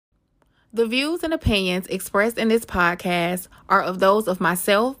The views and opinions expressed in this podcast are of those of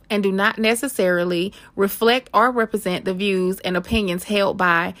myself and do not necessarily reflect or represent the views and opinions held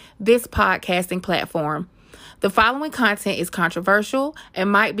by this podcasting platform. The following content is controversial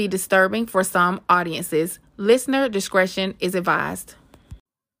and might be disturbing for some audiences. Listener discretion is advised.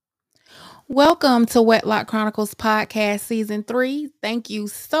 Welcome to Wetlock Chronicles Podcast Season 3. Thank you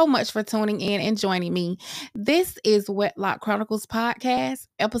so much for tuning in and joining me. This is Wetlock Chronicles Podcast,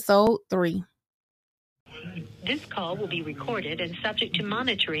 Episode 3. This call will be recorded and subject to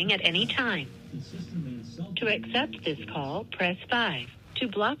monitoring at any time. To accept this call, press 5. To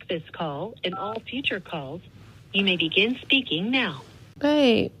block this call and all future calls, you may begin speaking now.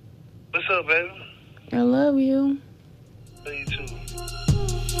 Babe, What's up, baby? I love you. Love you too.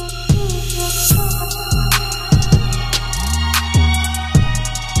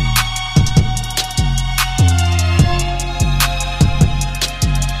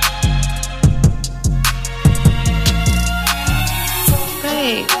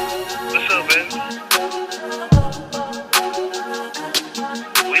 Babe, What's up, baby?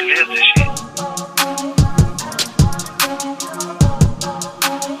 We live this shit.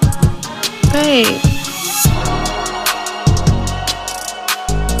 babe.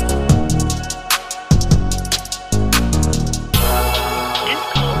 This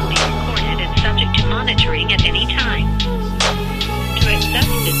call will be recorded and subject to monitoring at any time. To accept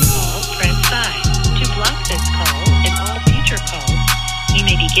this call, press 5. To block this call and all future calls, you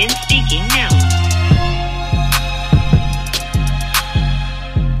may begin speaking now.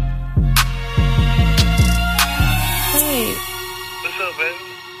 Babe, What's up, baby?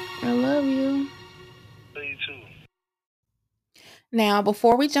 I love you. Love you too. Now,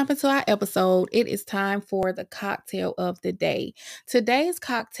 before we jump into our episode, it is time for the cocktail of the day. Today's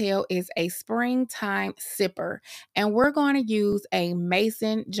cocktail is a springtime sipper, and we're going to use a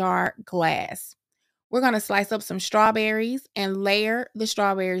mason jar glass. We're going to slice up some strawberries and layer the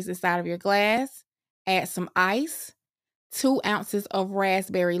strawberries inside of your glass. Add some ice, 2 ounces of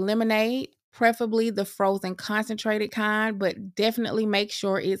raspberry lemonade, preferably the frozen concentrated kind, but definitely make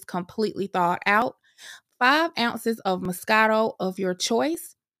sure it's completely thawed out. 5 ounces of Moscato of your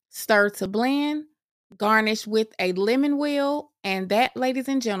choice, stir to blend, garnish with a lemon wheel, and that, ladies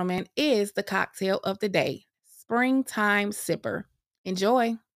and gentlemen, is the cocktail of the day. Springtime sipper.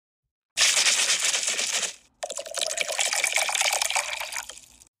 Enjoy.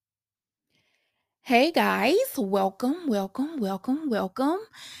 Hey guys, welcome.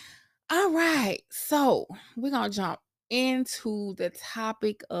 All right, so we're going to jump into the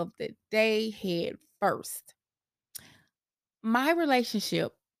topic of the day head first. My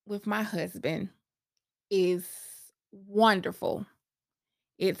relationship with my husband is wonderful.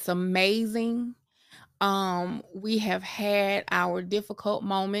 It's amazing. We have had our difficult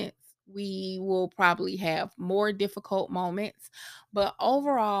moments. We will probably have more difficult moments, but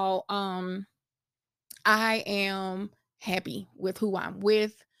overall, I am happy with who I'm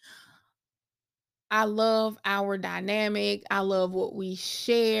with. I love our dynamic. I love what we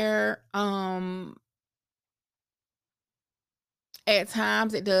share. At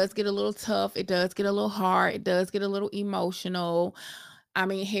times it does get a little tough. It does get a little hard. It does get a little emotional. I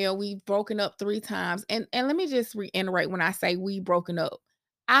mean, hell, we've broken up 3 times. And let me just reiterate when I say we broken up.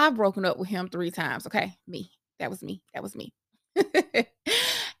 I've broken up with him 3 times. Okay. Me. That was me.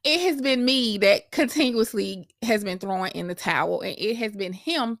 It has been me that continuously has been throwing in the towel, and it has been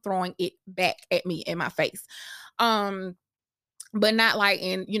him throwing it back at me in my face. But not like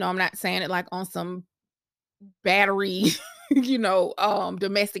I'm not saying it like on some battery,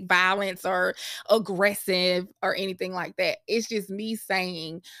 domestic violence or aggressive or anything like that. It's just me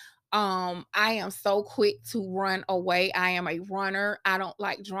saying, I am so quick to run away. I am a runner. I don't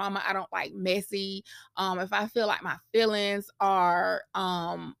like drama. I don't like messy. If I feel like my feelings are,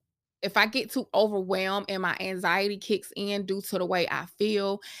 if I get too overwhelmed and my anxiety kicks in due to the way I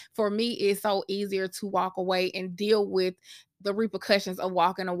feel, for me, it's so easier to walk away and deal with the repercussions of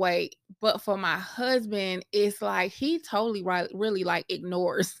walking away. But for my husband, it's like he totally really like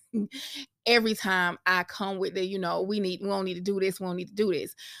ignores every time I come with the, we don't need to do this, we don't need to do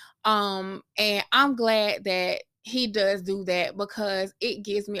this. And I'm glad that he does do that because it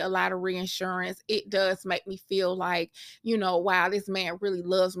gives me a lot of reassurance. It does make me feel like, wow, this man really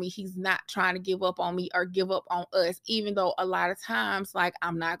loves me. He's not trying to give up on me or give up on us, even though a lot of times, like,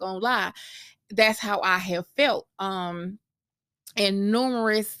 I'm not gonna lie, that's how I have felt. In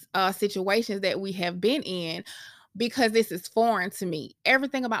numerous situations that we have been in. because this is foreign to me.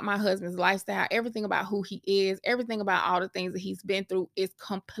 Everything about my husband's lifestyle, everything about who he is, everything about all the things that he's been through is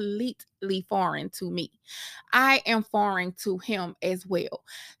completely foreign to me. I am foreign to him as well.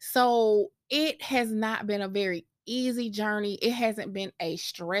 So it has not been a very easy journey. It hasn't been a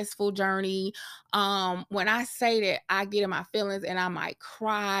stressful journey. When I say that I get in my feelings and I might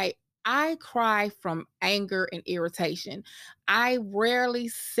cry, I cry from anger and irritation. I rarely,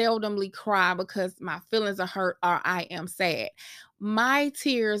 seldomly cry because my feelings are hurt or I am sad. My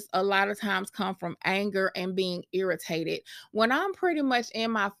tears a lot of times come from anger and being irritated. When I'm pretty much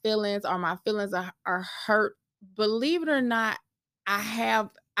in my feelings or my feelings are hurt, believe it or not, I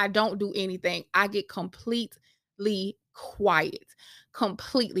don't do anything. I get quiet,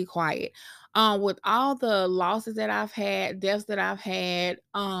 completely quiet. With all the losses that I've had, deaths that I've had,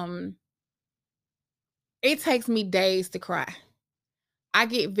 it takes me days to cry. I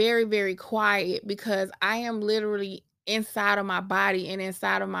get very, very quiet because I am literally inside of my body and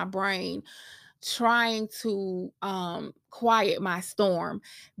inside of my brain trying to quiet my storm,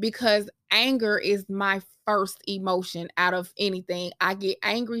 because anger is my first emotion out of anything. I get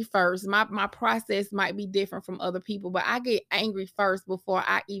angry first. My process might be different from other people, but I get angry first before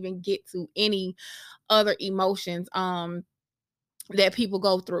I even get to any other emotions that people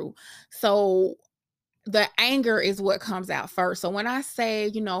go through. So the anger is what comes out first. So when I say,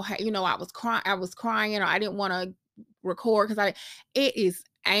 I was crying or I didn't want to record because it is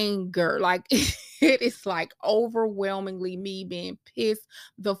anger. Like it is like overwhelmingly me being pissed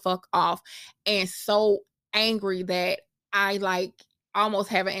the fuck off and so angry that I like almost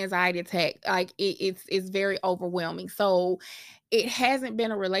have an anxiety attack. Like it's very overwhelming. So it hasn't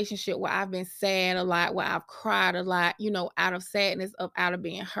been a relationship where I've been sad a lot, where I've cried a lot, out of sadness, out of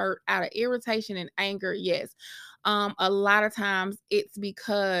being hurt, out of irritation and anger. Yes. A lot of times it's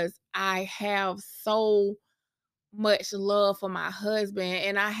because I have so much love for my husband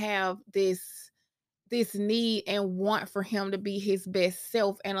and I have this need and want for him to be his best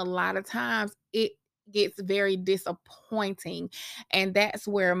self, and a lot of times it gets very disappointing, and that's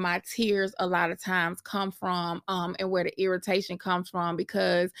where my tears a lot of times come from, and where the irritation comes from,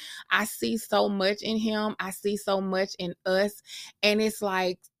 because I see so much in him, I see so much in us, and it's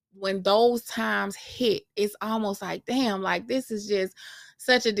like when those times hit, it's almost like, damn, like this is just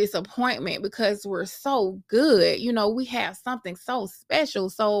such a disappointment because we're so good. We have something so special.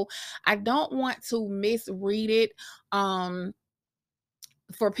 So I don't want to misread it.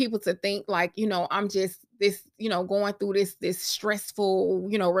 For people to think like, I'm just this, going through this stressful,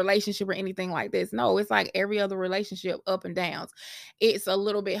 relationship or anything like this. No, it's like every other relationship, up and downs. It's a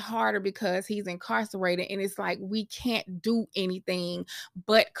little bit harder because he's incarcerated and it's like we can't do anything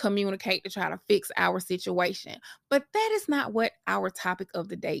but communicate to try to fix our situation. But that is not what our topic of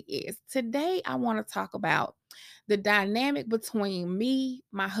the day is. Today I want to talk about the dynamic between me,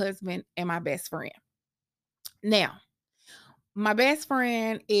 my husband, and my best friend. Now, my best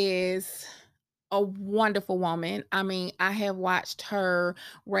friend is a wonderful woman. I mean, I have watched her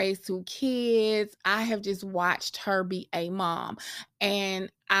raise two kids. I have just watched her be a mom. And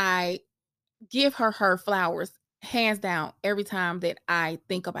I give her flowers hands down every time that I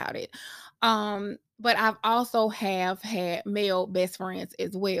think about it. But I've also have had male best friends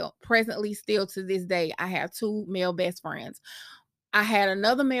as well. Presently, still to this day, I have two male best friends. I had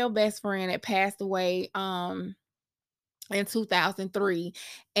another male best friend that passed away in 2003,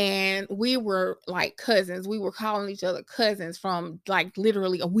 and we were like cousins. We were calling each other cousins from like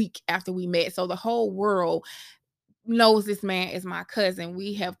literally a week after we met. So the whole world knows this man is my cousin.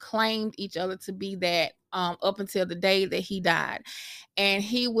 We have claimed each other to be that up until the day that he died. And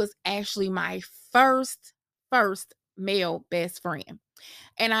he was actually my first male best friend.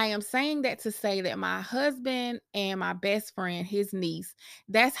 And I am saying that to say that my husband and my best friend, his niece,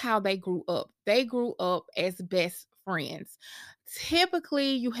 that's how they grew up. They grew up as best friends.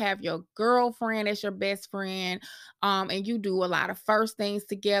 Typically, you have your girlfriend as your best friend, and you do a lot of first things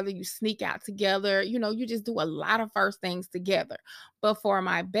together. You sneak out together. You just do a lot of first things together. But for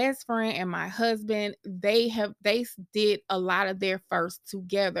my best friend and my husband, they did a lot of their first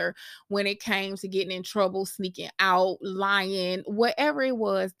together when it came to getting in trouble, sneaking out, lying, whatever it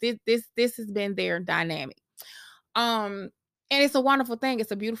was. This has been their dynamic. Um and it's a wonderful thing.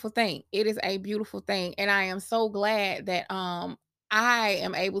 It's a beautiful thing. It is a beautiful thing, and I am so glad that I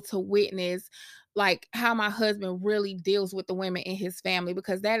am able to witness like how my husband really deals with the women in his family,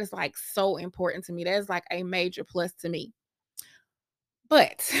 because that is like so important to me. That is like a major plus to me.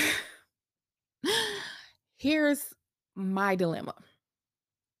 But here's my dilemma.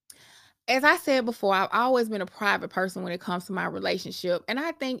 as I said before, I've always been a private person when it comes to my relationship. And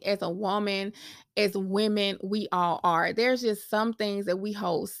I think as a woman, as women, we all are. There's just some things that we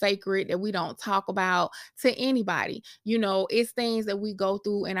hold sacred that we don't talk about to anybody. It's things that we go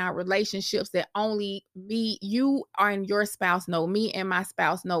through in our relationships that only me, you, and your spouse know, me and my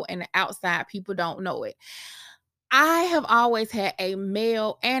spouse know, and the outside people don't know it. I have always had a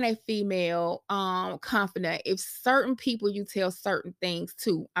male and a female confidant. If certain people you tell certain things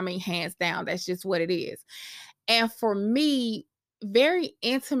to, I mean, hands down, that's just what it is. And for me, very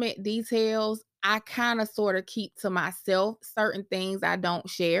intimate details, I kind of sort of keep to myself. Certain things I don't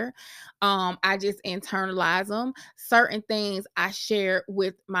share. I just internalize them. Certain things I share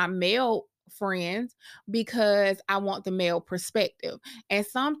with my male friends because I want the male perspective. And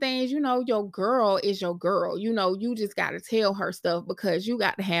some things, your girl is your girl. You just got to tell her stuff because you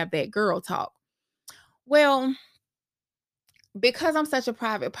got to have that girl talk. Well, because I'm such a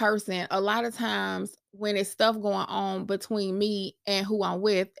private person, a lot of times when it's stuff going on between me and who I'm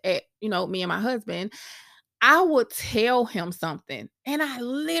with, me and my husband, I would tell him something and I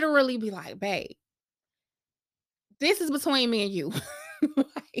literally be like, babe, this is between me and you.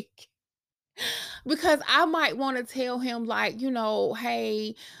 Like, because I might want to tell him, like,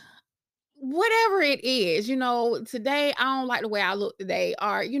 hey, whatever it is, today I don't like the way I look today,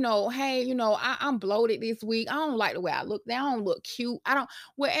 or hey, I'm bloated this week. I don't like the way I look. They don't look cute. I don't.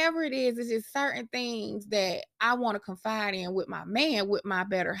 Whatever it is, it's just certain things that I want to confide in with my man, with my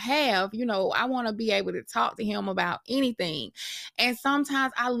better half. I want to be able to talk to him about anything, and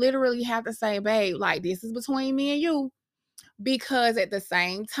sometimes I literally have to say, babe, like this is between me and you, because at the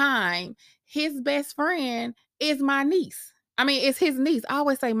same time, his best friend is my niece. I mean, it's his niece. I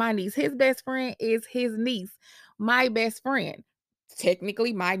always say my niece. His best friend is his niece, my best friend.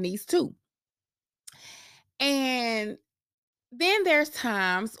 Technically, my niece too. And then there's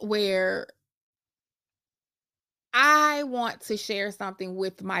times where I want to share something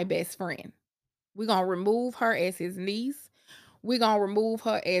with my best friend. We're going to remove her as his niece. We're going to remove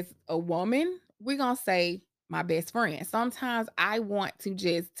her as a woman. We're going to say my best friend. Sometimes I want to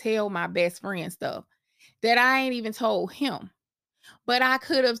just tell my best friend stuff that I ain't even told him. But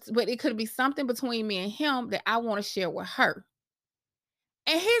it could be something between me and him that I want to share with her.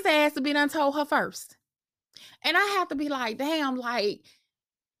 And his ass to be done told her first. And I have to be like, damn, like,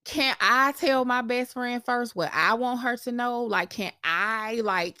 can I tell my best friend first what I want her to know? Like, can I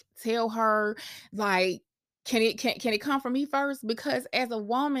like tell her, like, can it come from me first? Because as a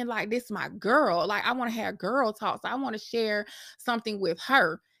woman, like, this is my girl. Like, I want to have girl talk. So I want to share something with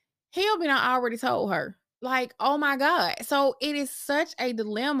her. He'll be done already told her. Like, oh my God. So it is such a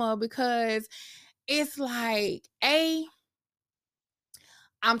dilemma because it's like,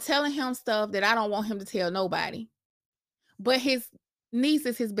 I'm telling him stuff that I don't want him to tell nobody. But his niece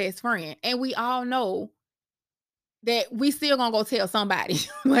is his best friend. And we all know that we still gonna go tell somebody.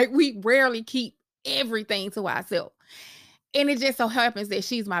 Like, we rarely keep everything to ourselves. And it just so happens that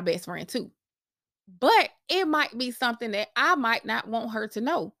she's my best friend too. But it might be something that I might not want her to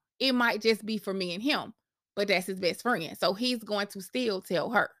know. It might just be for me and him. But that's his best friend. So he's going to still tell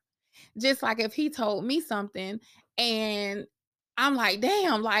her. Just like if he told me something and I'm like,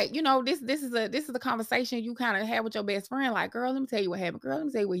 damn, like, this is a conversation you kind of had with your best friend. Like, girl, let me tell you what happened. Girl, let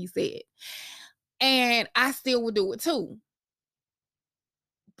me tell you what he said. And I still would do it too.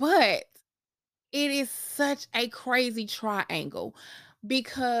 But it is such a crazy triangle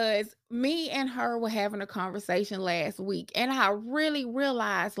because me and her were having a conversation last week. And I really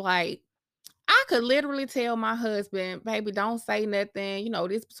realized, like, I could literally tell my husband, baby, don't say nothing.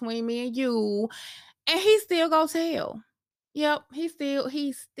 This between me and you. And he still go tell. Yep, he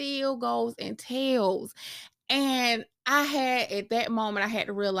still goes and tells. And at that moment, I had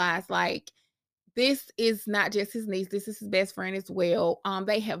to realize, like, this is not just his niece, this is his best friend as well.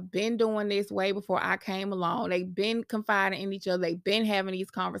 They have been doing this way before I came along. They've been confiding in each other, they've been having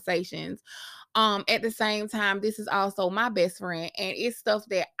these conversations. At the same time, this is also my best friend, and it's stuff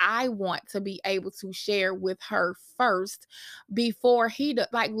that I want to be able to share with her first before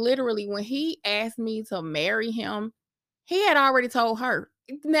like, literally, when he asked me to marry him, he had already told her.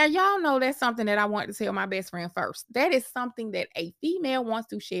 Now, y'all know that's something that I want to tell my best friend first. That is something that a female wants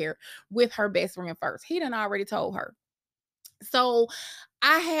to share with her best friend first. He done already told her. So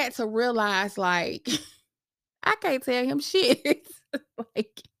I had to realize, like, I can't tell him shit.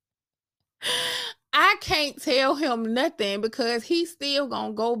 Like, I can't tell him nothing because he's still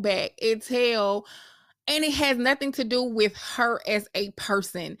gonna go back and tell, and it has nothing to do with her as a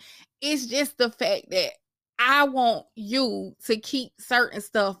person. It's just the fact that I want you to keep certain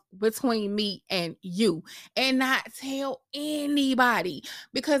stuff between me and you and not tell anybody.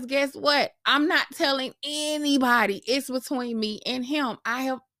 Because guess what? I'm not telling anybody. It's between me and him. I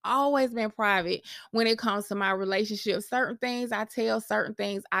have always been private when it comes to my relationship. Certain things I tell, certain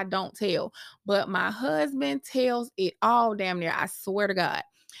things I don't tell. But my husband tells it all damn near. I swear to God.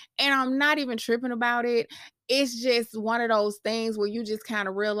 And I'm not even tripping about it. It's just one of those things where you just kind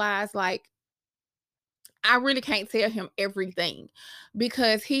of realize, like, I really can't tell him everything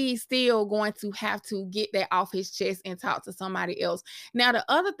because he's still going to have to get that off his chest and talk to somebody else. Now, the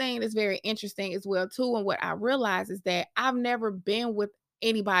other thing that's very interesting as well, too, and what I realize is that I've never been with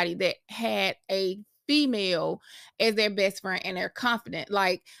anybody that had a female as their best friend and they're confident.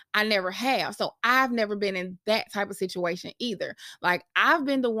 Like, I never have. So I've never been in that type of situation either. Like, I've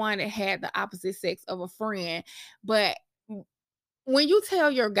been the one that had the opposite sex of a friend, but when you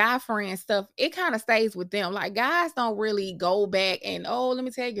tell your guy friends stuff, it kind of stays with them. Like, guys don't really go back and, oh, let me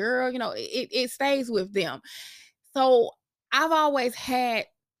tell you, girl, it stays with them. So I've always had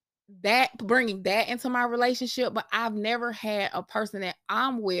that, bringing that into my relationship, but I've never had a person that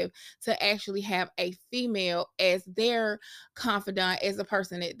I'm with to actually have a female as their confidant, as a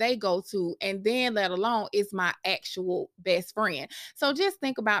person that they go to, and then let alone is my actual best friend. So just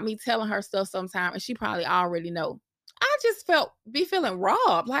think about me telling her stuff sometime, and she probably already know. I just be feeling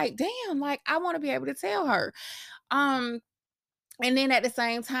robbed. Like, damn, like I want to be able to tell her. Um, and then at the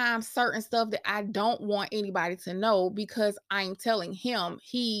same time, certain stuff that I don't want anybody to know because I'm telling him,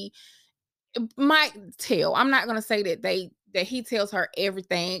 he might tell. I'm not gonna say that he tells her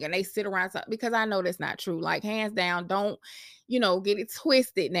everything and they sit around because I know that's not true. Like, hands down, don't get it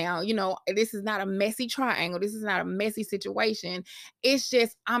twisted now. This is not a messy triangle. This is not a messy situation. It's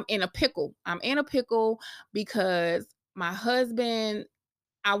just I'm in a pickle. I'm in a pickle because my husband,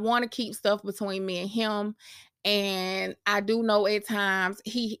 I want to keep stuff between me and him. And I do know at times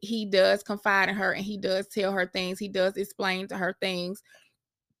he does confide in her and he does tell her things. He does explain to her things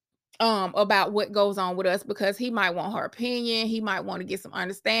about what goes on with us because he might want her opinion. He might want to get some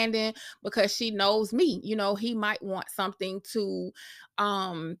understanding because she knows me. He might want something to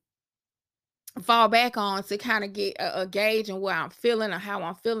um fall back on to kind of get a gauge on what I'm feeling or how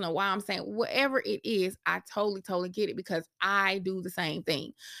I'm feeling or why I'm saying whatever it is. I totally get it because I do the same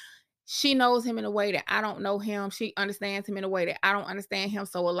thing. She knows him in a way that I don't know him. She understands him in a way that I don't understand him.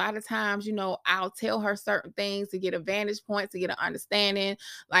 So a lot of times, I'll tell her certain things to get a vantage point, to get an understanding.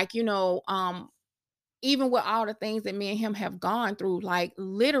 Like, even with all the things that me and him have gone through, like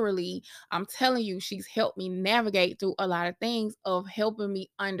literally, I'm telling you, she's helped me navigate through a lot of things of helping me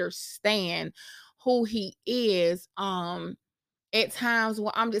understand who he is. At times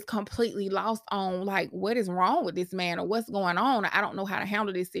where I'm just completely lost on like what is wrong with this man or what's going on. I don't know how to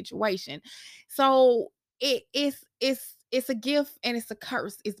handle this situation. So it's a gift and it's a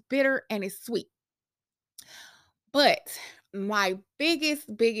curse. It's bitter and it's sweet. But my biggest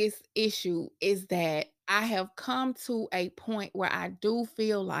issue is that I have come to a point where I do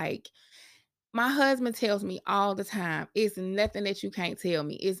feel like my husband tells me all the time, it's nothing that you can't tell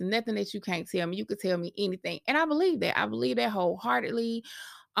me. It's nothing that you can't tell me. You could tell me anything. And I believe that. I believe that wholeheartedly.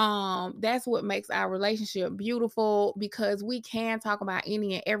 That's what makes our relationship beautiful because we can talk about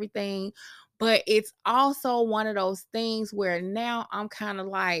any and everything. But it's also one of those things where now I'm kind of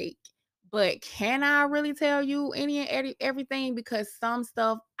like, but can I really tell you any and everything? Because some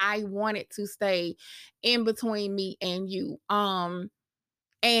stuff I want it to stay in between me and you. And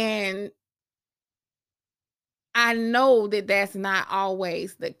I know that that's not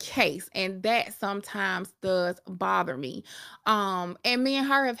always the case, and that sometimes does bother me. And me and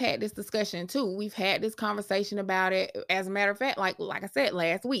her have had this discussion too. We've had this conversation about it. As a matter of fact, like I said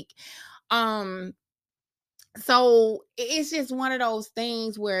last week. Um, so it's just one of those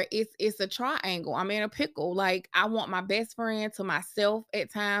things where it's a triangle. I'm in a pickle. Like, I want my best friend to myself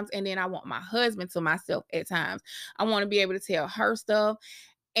at times, and then I want my husband to myself at times. I want to be able to tell her stuff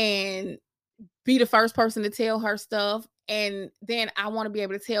and be the first person to tell her stuff. And then I want to be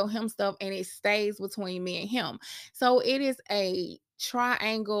able to tell him stuff and it stays between me and him. So it is a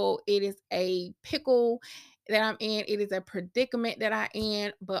triangle. It is a pickle that I'm in. It is a predicament that I'm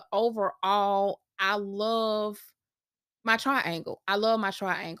in. But overall, I love my triangle. I love my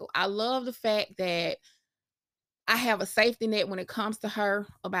triangle. I love the fact that I have a safety net when it comes to her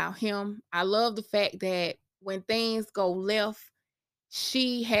about him. I love the fact that when things go left,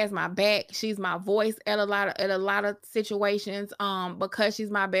 she has my back. She's my voice at a lot of situations. Because she's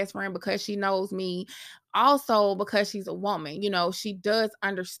my best friend, because she knows me, also because she's a woman. She does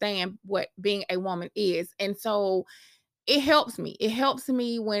understand what being a woman is, and so it helps me. It helps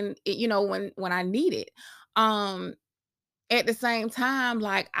me when when I need it. Um, at the same time,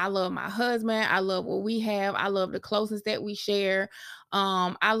 like, I love my husband, I love what we have, I love the closeness that we share.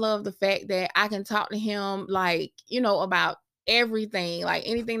 I love the fact that I can talk to him, like, about everything, like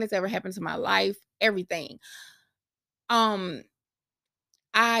anything that's ever happened to my life, everything. Um,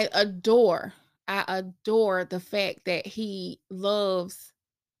 I adore, I adore the fact that he loves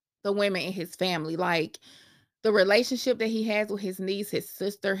the women in his family. Like, the relationship that he has with his niece, his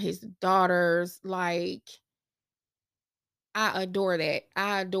sister, his daughters, like, I adore that.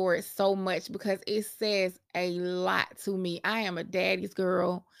 I adore it so much because it says a lot to me. I am a daddy's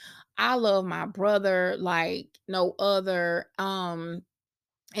girl. I love my brother like no other. And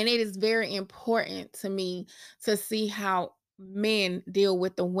it is very important to me to see how men deal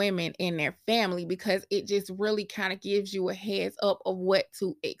with the women in their family because it just really kind of gives you a heads up of what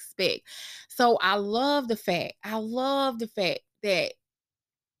to expect. So I love the fact that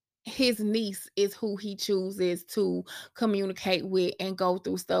his niece is who he chooses to communicate with and go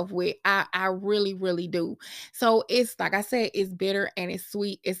through stuff with. I really really do. So it's like I said, it's bitter and it's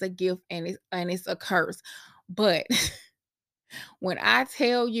sweet, it's a gift and it's a curse. But when I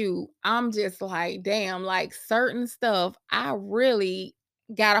tell you, I'm just like, damn, like certain stuff I really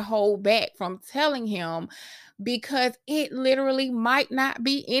got to hold back from telling him because it literally might not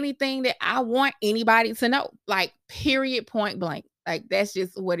be anything that I want anybody to know. Like, period, point blank. Like, that's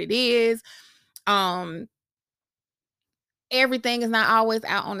just what it is. Um, Everything is not always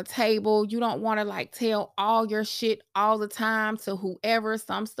out on the table. You don't want to like tell all your shit all the time to whoever.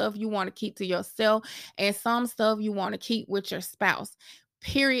 Some stuff you want to keep to yourself, and some stuff you want to keep with your spouse.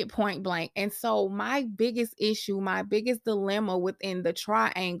 Period, point blank. And so, my biggest issue, my biggest dilemma within the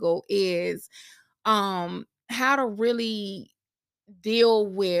triangle is how to really deal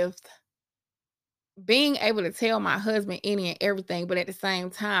with being able to tell my husband any and everything, but at the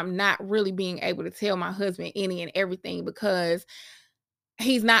same time, not really being able to tell my husband any and everything because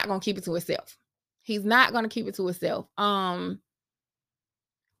he's not gonna keep it to himself. He's not gonna keep it to himself. I'm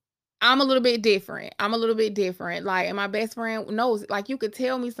a little bit different. I'm a little bit different. Like, and my best friend knows, like, you could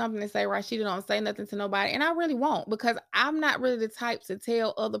tell me something and say, Rashida, don't say nothing to nobody. And I really won't because I'm not really the type to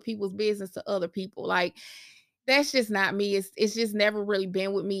tell other people's business to other people. Like, that's just not me. It's just never really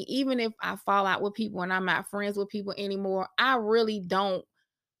been with me. Even if I fall out with people and I'm not friends with people anymore, I really don't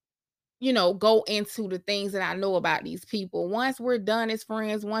go into the things that I know about these people. Once we're done as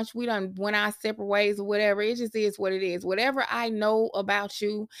friends, once we done went our separate ways or whatever, it just is what it is. Whatever I know about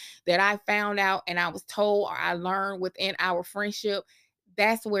you that I found out and I was told or I learned within our friendship,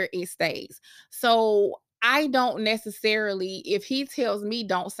 that's where it stays. So I don't necessarily, if he tells me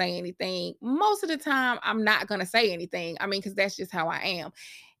don't say anything, most of the time I'm not gonna say anything. I mean, because that's just how I am.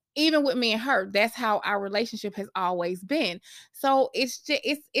 Even with me and her, that's how our relationship has always been. So it's just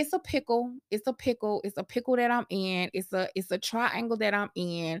it's a pickle. It's a pickle. It's a pickle that I'm in. It's a triangle that I'm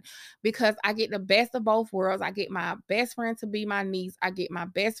in because I get the best of both worlds. I get my best friend to be my niece. I get my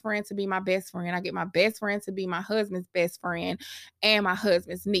best friend to be my best friend. I get my best friend to be my husband's best friend and my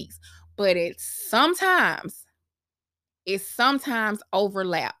husband's niece. But it sometimes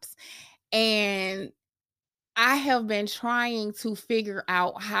overlaps. And I have been trying to figure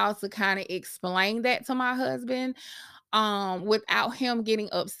out how to kind of explain that to my husband without him getting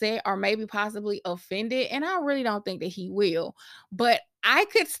upset or maybe possibly offended, and I really don't think that he will. But I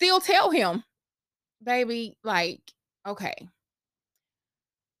could still tell him, baby, like, okay,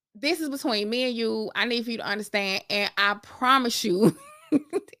 this is between me and you. I need for you to understand, and I promise you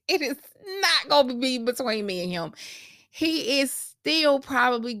it is not going to be between me and him. He is still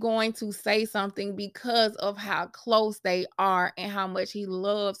probably going to say something because of how close they are and how much he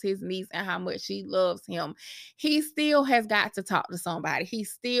loves his niece and how much she loves him. He still has got to talk to somebody. He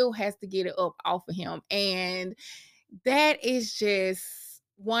still has to get it up off of him. And that is just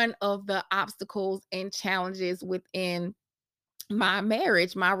one of the obstacles and challenges within my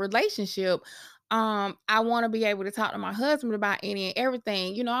marriage, my relationship. I want to be able to talk to my husband about any and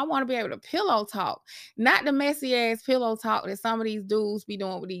everything. I want to be able to pillow talk, not the messy ass pillow talk that some of these dudes be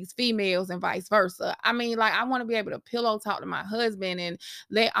doing with these females and vice versa. I mean, like, I want to be able to pillow talk to my husband and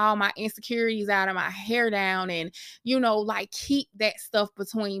let all my insecurities out of my hair down and, like, keep that stuff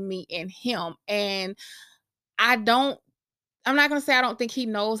between me and him. And I don't I'm not gonna say I don't think he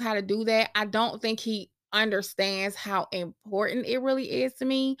knows how to do that. I don't think he understands how important it really is to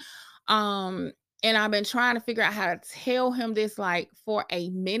me. Um, and I've been trying to figure out how to tell him this like for a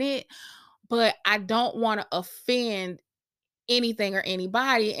minute, but I don't want to offend anything or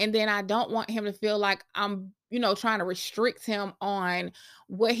anybody. And then I don't want him to feel like I'm, trying to restrict him on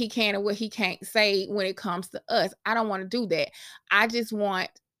what he can and what he can't say when it comes to us. I don't want to do that. I just want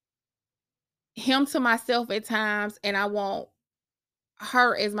him to myself at times, and I want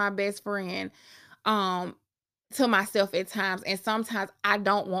her as my best friend, um, to myself at times. And sometimes I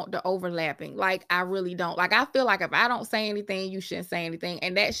don't want the overlapping. Like, I really don't. Like, I feel like if I don't say anything, you shouldn't say anything.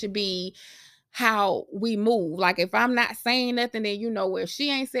 And that should be how we move. Like, if I'm not saying nothing, then if she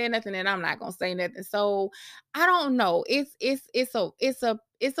ain't saying nothing, then I'm not gonna say nothing. So I don't know. It's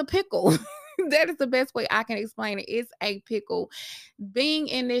a pickle. That is the best way I can explain it. It's a pickle. Being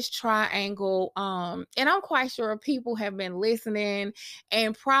in this triangle, and I'm quite sure people have been listening,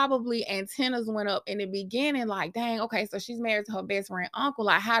 and probably antennas went up in the beginning, like, dang, okay, so she's married to her best friend uncle.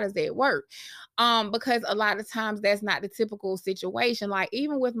 Like, how does that work? Because a lot of times that's not the typical situation. Like,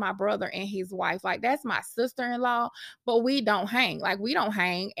 even with my brother and his wife, like, that's my sister-in-law, but we don't hang. Like, we don't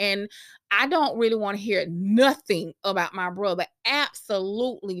hang. And I don't really want to hear nothing about my brother.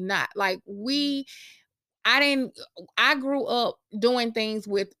 Absolutely not. Like, I didn't I grew up doing things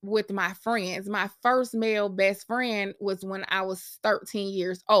with my friends. My first male best friend was when I was 13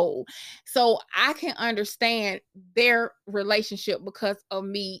 years old. So I can understand their relationship because of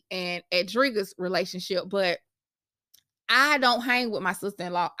me and Edriga's relationship, but I don't hang with my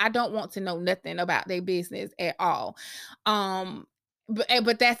sister-in-law. I don't want to know nothing about their business at all. Um,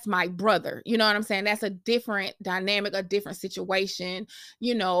 but that's my brother. You know what I'm saying? That's a different dynamic, a different situation.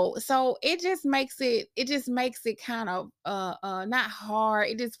 So it just makes it kind of not hard.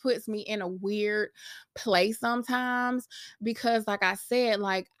 It just puts me in a weird place sometimes because, like I said,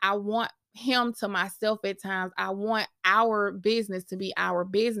 like, I want him to myself at times. I want our business to be our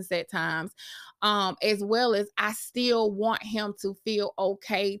business at times, as well as I still want him to feel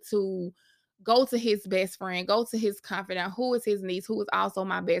okay to go to his best friend, go to his confidant, who is his niece, who is also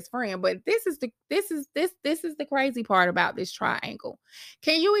my best friend. But this is the crazy part about this triangle.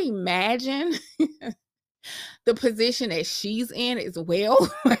 Can you imagine the position that she's in as well?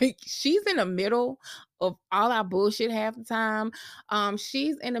 Like, she's in the middle of all our bullshit half the time.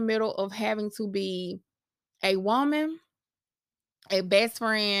 She's in the middle of having to be a woman, a best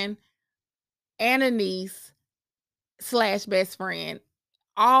friend, and a niece slash best friend,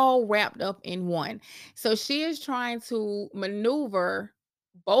 all wrapped up in one. So she is trying to maneuver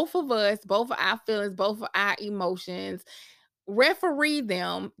both of us, both of our feelings, both of our emotions, referee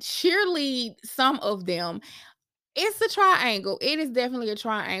them, cheerlead some of them. It's a triangle. It is definitely a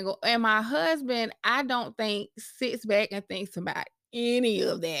triangle. And my husband, I don't think, sits back and thinks about any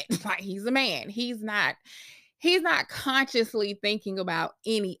of that. Like, he's a man. He's not consciously thinking about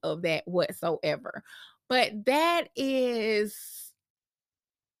any of that whatsoever. But that is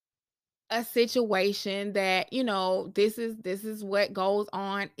a situation that, this is what goes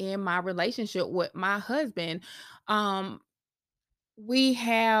on in my relationship with my husband. Um we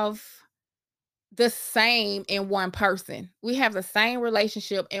have the same in one person. We have the same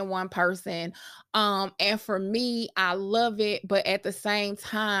relationship in one person. And for me, I love it, but at the same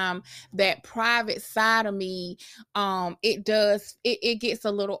time, that private side of me, it gets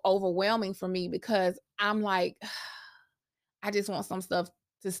a little overwhelming for me because I'm like, I just want some stuff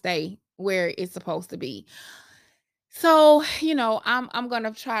to stay where it's supposed to be. So, I'm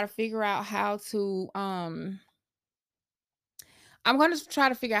gonna try to figure out how to I'm going to try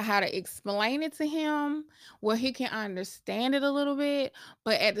to figure out how to explain it to him where he can understand it a little bit,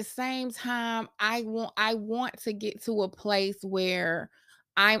 but at the same time, I want to get to a place where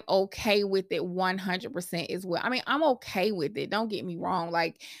I'm okay with it 100% as well. I mean, I'm okay with it. Don't get me wrong.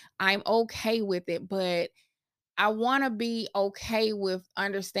 Like, I'm okay with it, but I want to be okay with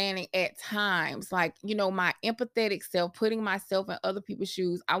understanding at times, like, my empathetic self, putting myself in other people's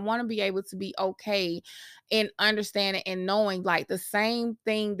shoes. I want to be able to be okay in understanding and knowing, like, the same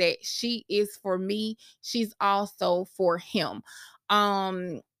thing that she is for me, she's also for him.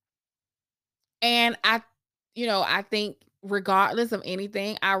 Um, and I think regardless of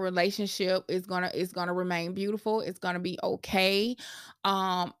anything, our relationship is gonna remain beautiful. It's gonna be okay.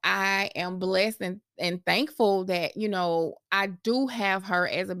 I am blessed and thankful that, I do have her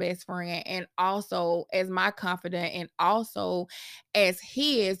as a best friend and also as my confidant and also as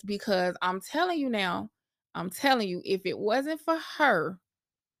his, because I'm telling you, if it wasn't for her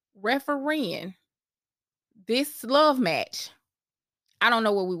refereeing this love match, I don't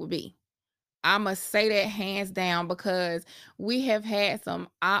know where we would be. I must say that hands down because we have had some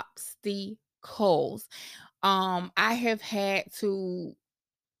obstacles. I have had to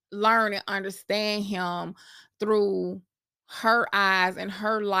learn and understand him through her eyes and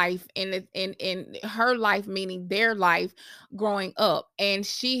her life, and in her life meaning their life growing up, and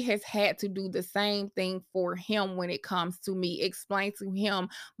she has had to do the same thing for him when it comes to me, explain to him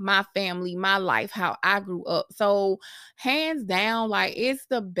my family, my life, how I grew up. So hands down, like, it's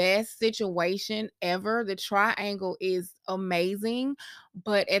the best situation ever. The triangle is amazing,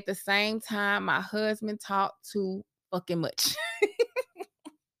 but at the same time, my husband talked too fucking much.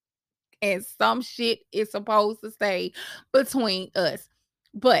 And some shit is supposed to stay between us.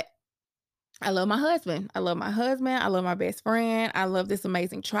 But I love my husband. I love my husband. I love my best friend. I love this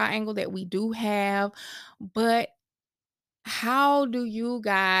amazing triangle that we do have. But how would you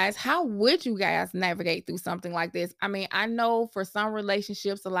guys navigate through something like this? I mean, I know for some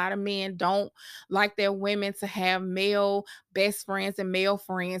relationships, a lot of men don't like their women to have male best friends and male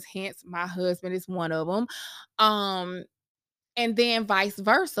friends. Hence, my husband is one of them. And then vice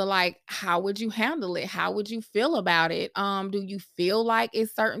versa, like, how would you handle it? How would you feel about it? Do you feel like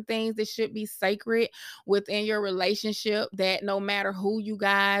it's certain things that should be sacred within your relationship, that no matter who you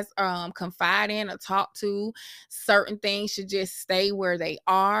guys confide in or talk to, certain things should just stay where they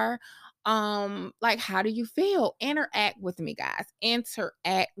are? Like, how do you feel? Interact with me, guys.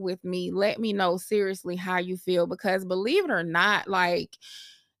 Interact with me. Let me know seriously how you feel, because believe it or not, like,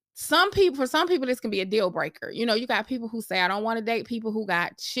 for some people this can be a deal breaker. You got people who say, I don't want to date people who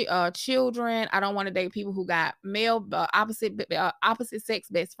got children. I don't want to date people who got male opposite sex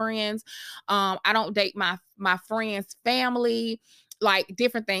best friends. I don't date my friend's family, like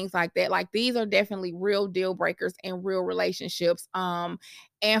different things like that. Like, these are definitely real deal breakers in real relationships. And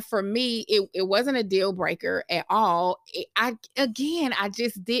for me, it wasn't a deal breaker at all. I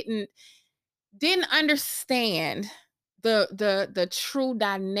just didn't understand the true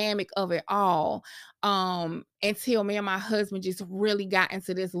dynamic of it all, until me and my husband just really got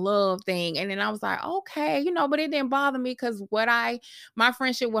into this love thing. And then I was like, okay, but it didn't bother me, because my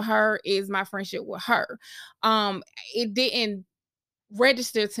friendship with her is my friendship with her. It didn't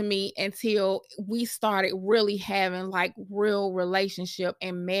register to me until we started really having like real relationship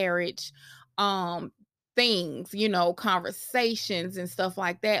and marriage things, conversations and stuff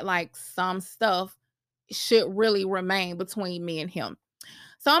like that. Like, some stuff should really remain between me and him.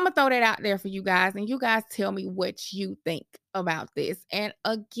 So I'm gonna throw that out there for you guys, and you guys tell me what you think about this. And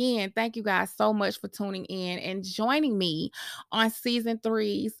again, thank you guys so much for tuning in and joining me on season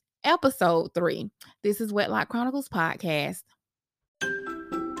 3's episode 3. This is Wetlock Chronicles podcast.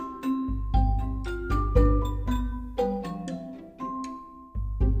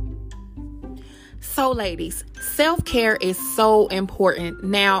 So, ladies, self-care is so important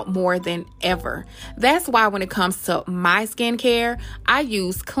now more than ever. That's why when it comes to my skincare, I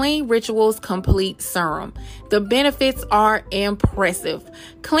use Clean Rituals Complete Serum. The benefits are impressive.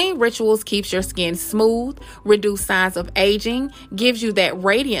 Clean Rituals keeps your skin smooth, reduce signs of aging, gives you that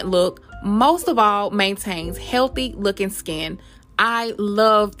radiant look, most of all, maintains healthy looking skin. I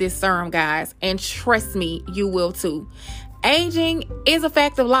love this serum, guys, and trust me, you will too. Aging is a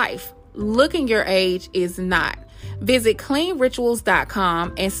fact of life. Looking your age is not. Visit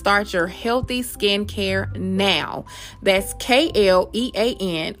cleanrituals.com and start your healthy skincare now. That's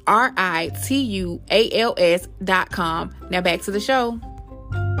KLEANRITUALS.com. Now back to the show.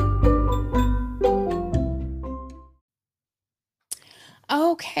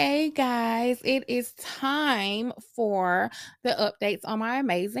 Okay, guys, it is time for the updates on my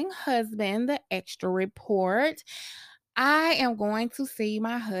amazing husband, the extra report. I am going to see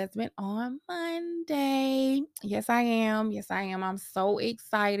my husband on Monday. Yes, I am. Yes, I am. I'm so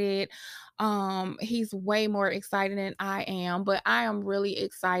excited. He's way more excited than I am, but I am really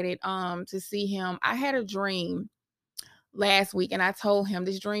excited to see him. I had a dream last week, and I told him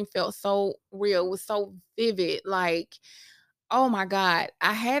this dream felt so real. It was so vivid. Like, oh my God.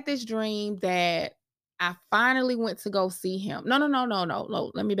 I had this dream that I finally went to go see him. No.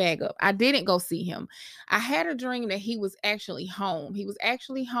 Let me back up. I didn't go see him. I had a dream that he was actually home. He was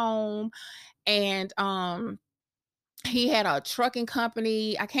actually home, and he had a trucking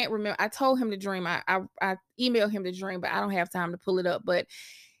company. I can't remember. I told him the dream. I emailed him the dream, but I don't have time to pull it up. But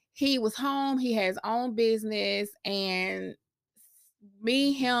he was home. He has his own business, and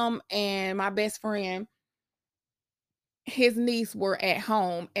me, him, and my best friend, his niece, were at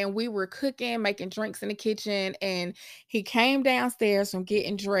home, and we were cooking, making drinks in the kitchen, and he came downstairs from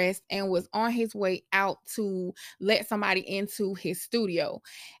getting dressed and was on his way out to let somebody into his studio,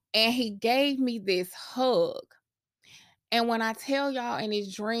 and he gave me this hug. And when I tell y'all, in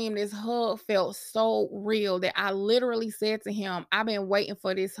his dream, this hug felt so real that I literally said to him, I've been waiting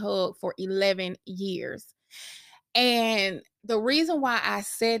for this hug for 11 years. And the reason why I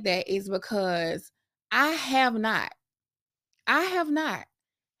said that is because I have not I have not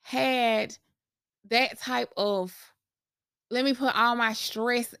had that type of, let me put all my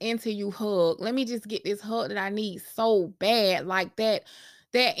stress into you hug. Let me just get this hug that I need so bad. Like that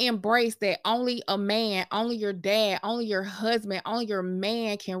embrace that only a man, only your dad, only your husband, only your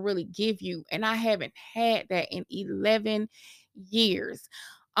man can really give you. And I haven't had that in 11 years.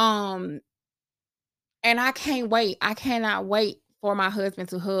 Um and I can't wait. I cannot wait for my husband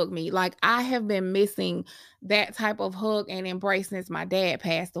to hug me. Like I have been missing that type of hug and embrace since my dad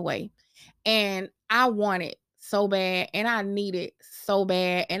passed away. And I want it so bad and I need it so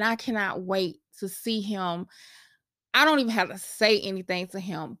bad. And I cannot wait to see him. I don't even have to say anything to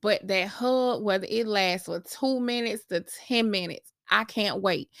him, but that hug, whether it lasts for 2 minutes to 10 minutes, I can't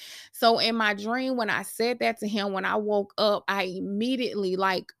wait. So in my dream, when I said that to him, when I woke up, I immediately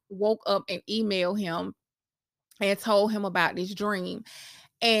like woke up and emailed him and told him about this dream.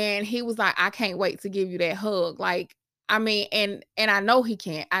 And he was like, I can't wait to give you that hug. Like, I mean, and I know he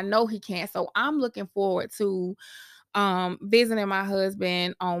can't. I know he can't. So I'm looking forward to visiting my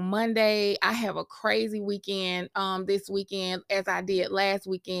husband on Monday. I have a crazy weekend this weekend as I did last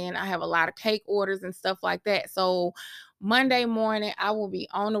weekend. I have a lot of cake orders and stuff like that. So Monday morning I will be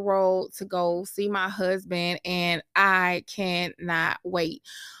on the road to go see my husband and I cannot wait.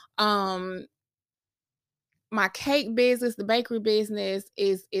 Um my cake business, the bakery business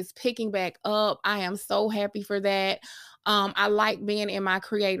is picking back up. I am so happy for that. I like being in my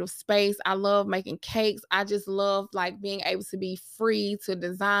creative space. I love making cakes. I just love like being able to be free to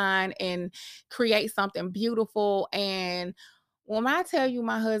design and create something beautiful. And when I tell you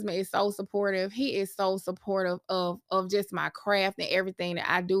my husband is so supportive, he is so supportive of just my craft and everything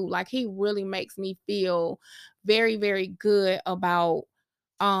that I do. Like he really makes me feel very, very good about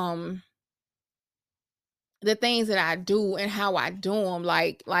um the things that I do and how I do them.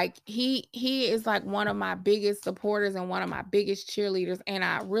 Like he is like one of my biggest supporters and one of my biggest cheerleaders, and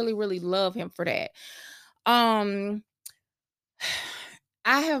I really, really love him for that. Um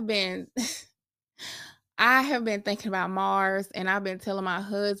I have been I have been thinking about Mars, and I've been telling my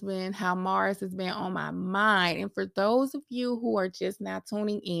husband how Mars has been on my mind. And for those of you who are just now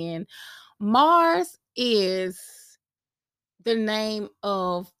tuning in, Mars is the name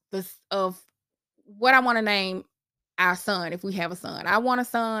of of what I want to name our son if we have a son. I want a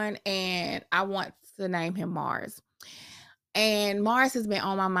son and I want to name him Mars. And Mars has been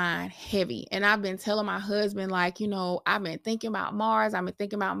on my mind heavy. And I've been telling my husband, like, I've been thinking about Mars. I've been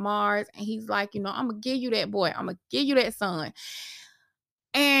thinking about Mars. And he's like, I'm going to give you that boy. I'm going to give you that son.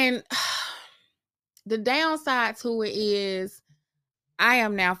 And the downside to it is I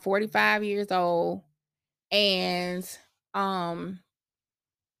am now 45 years old. And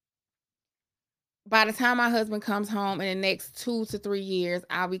by the time my husband comes home in the next 2 to 3 years,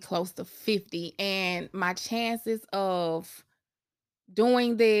 I'll be close to 50. And my chances of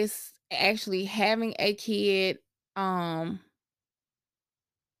doing this, actually having a kid, um,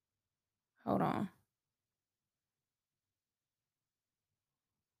 hold on.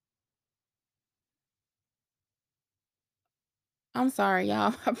 I'm sorry,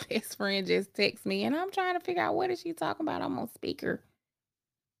 y'all. My best friend just texted me and I'm trying to figure out what is she talking about. I'm on speaker.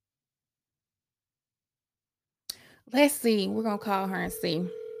 Let's see. We're gonna call her and see.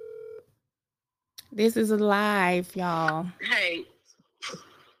 This is live, y'all. Hey,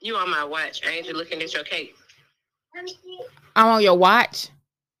 you on my watch. I ain't just looking at your cake. I'm on your watch.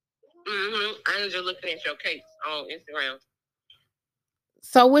 I ain't just looking at your cake on Instagram.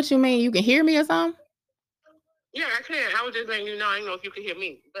 So what you mean? You can hear me or something? Yeah, I can. I was just letting you know. I didn't know if you could hear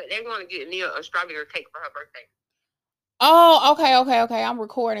me. But they want to get Nia a strawberry cake for her birthday. Oh, okay. I'm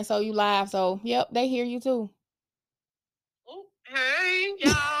recording, so you live. So, yep, they hear you too. Oh, hey,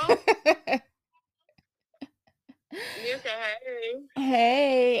 y'all. Yes, hey.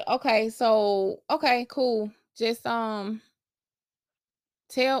 Hey, okay, so okay, cool. Just tell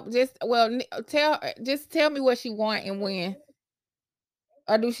me what she want and when.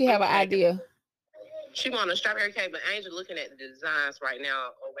 Or do she have an idea? She want a strawberry cake, but I ain't just looking at the designs right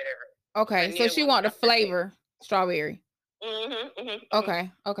now or whatever. Okay, so she want the flavor strawberry.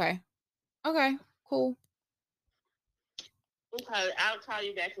 Okay, cool. Okay, I'll call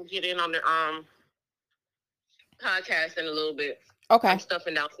you back and get in on the podcast in a little bit. Okay. I'm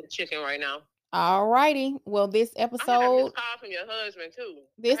stuffing down some chicken right now. All righty. Well, this episode. I had a missed call from your husband too.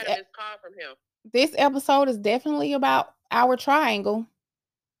 I had a missed call from him. This episode is definitely about our triangle.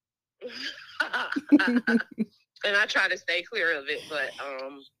 And I try to stay clear of it, but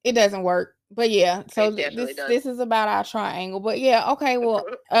it doesn't work. But yeah, so this is about our triangle. But yeah, okay. Well,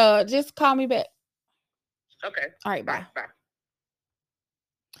 just call me back. Okay. All right. Bye.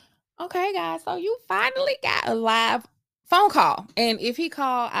 Okay, guys. So you finally got a live phone call. And if he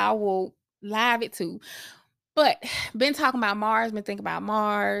call, I will live it too. But been talking about Mars, been thinking about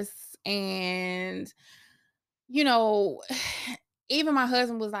Mars, and you know, even my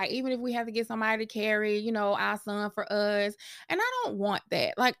husband was like, even if we have to get somebody to carry, our son for us. And I don't want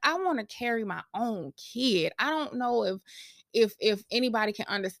that. Like, I want to carry my own kid. I don't know if anybody can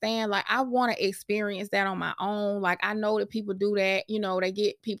understand. Like, I want to experience that on my own. Like, I know that people do that, they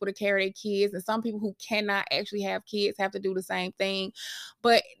get people to carry their kids, and some people who cannot actually have kids have to do the same thing.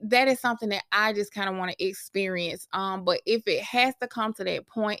 But that is something that I just kind of want to experience. But if it has to come to that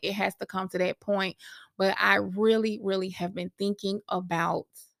point, it has to come to that point. But I really, really have been thinking about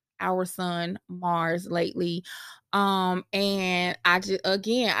our son Mars lately. And I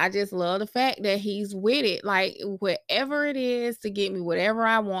just love the fact that he's with it. Like, whatever it is to get me whatever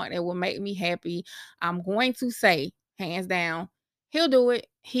I want that will make me happy, I'm going to say, hands down, he'll do it.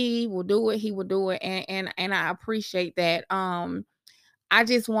 He will do it. He will do it. And I appreciate that. I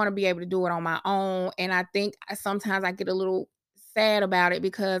just want to be able to do it on my own. And I think sometimes I get a little sad about it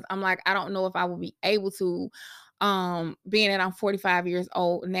because I'm like, I don't know if I will be able to, being that I'm 45 years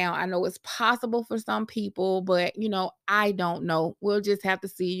old now. I know it's possible for some people, but I don't know. We'll just have to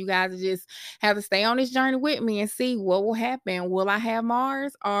see. You guys just have to stay on this journey with me and see what will happen. Will I have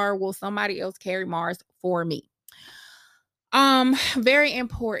Mars, or will somebody else carry Mars for me? Very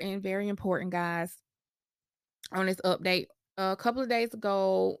important, guys, on this update. A couple of days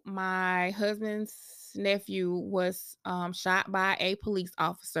ago, my husband's nephew was shot by a police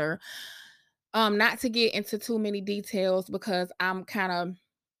officer. Not to get into too many details because I'm kind of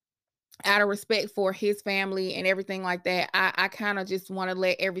out of respect for his family and everything like that. I kind of just want to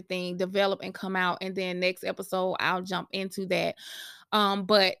let everything develop and come out, and then next episode I'll jump into that.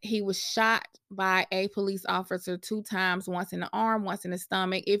 But he was shot by a police officer 2 times, once in the arm, once in the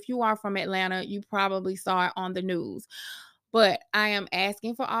stomach. If you are from Atlanta, you probably saw it on the news. But I am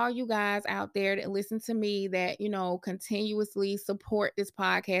asking for all you guys out there that listen to me that, continuously support this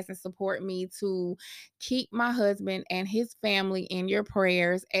podcast and support me to keep my husband and his family in your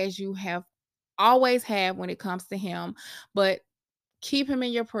prayers, as you have always have when it comes to him. But keep him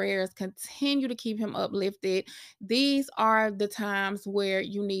in your prayers. Continue to keep him uplifted. These are the times where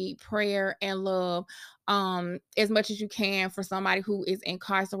you need prayer and love, as much as you can, for somebody who is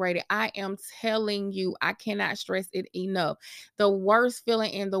incarcerated. I am telling you, I cannot stress it enough. The worst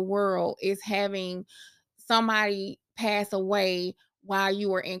feeling in the world is having somebody pass away while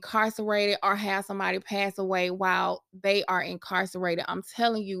you are incarcerated, or have somebody pass away while they are incarcerated. I'm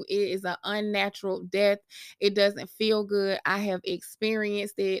telling you, it is an unnatural death. It doesn't feel good. I have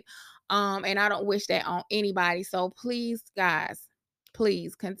experienced it. And I don't wish that on anybody. So please, guys,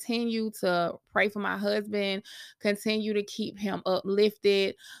 please continue to pray for my husband, continue to keep him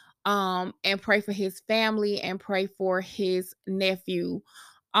uplifted, and pray for his family, and pray for his nephew.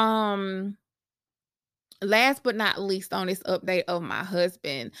 Last but not least, on this update of my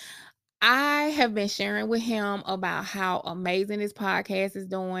husband, I have been sharing with him about how amazing this podcast is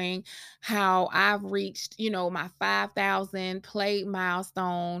doing, how I've reached, my 5,000 play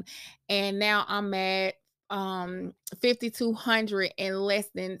milestone, and now I'm at 5,200 in less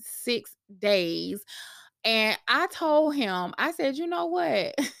than 6 days. And I told him, I said, you know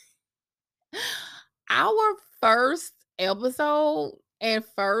what? Our first episode and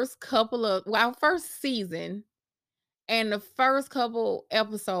first season and the first couple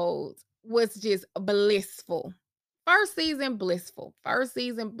episodes was just blissful. First season, blissful.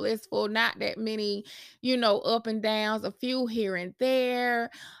 Not that many, up and downs, a few here and there.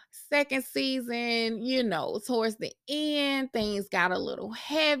 Second season, towards the end, things got a little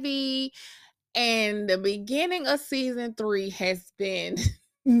heavy. And the beginning of season 3 has been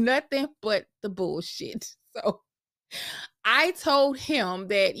nothing but the bullshit. So I told him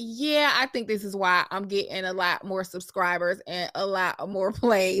that, yeah, I think this is why I'm getting a lot more subscribers and a lot more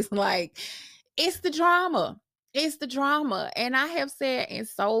plays. Like, it's the drama. It's the drama. And I have said in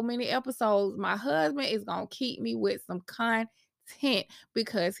so many episodes, my husband is going to keep me with some content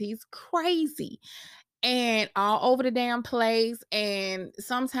because he's crazy and all over the damn place. And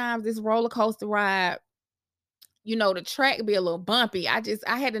sometimes this roller coaster ride, the track be a little bumpy. I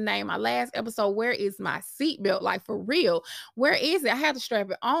had to name my last episode, "Where is my seatbelt?" Like, for real, where is it? I have to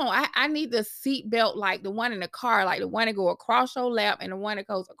strap it on. I need the seatbelt, like the one in the car, like the one that go across your lap and the one that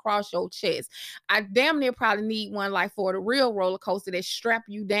goes across your chest. I damn near probably need one like for the real roller coaster that strap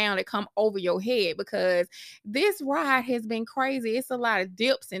you down, that come over your head, because this ride has been crazy. It's a lot of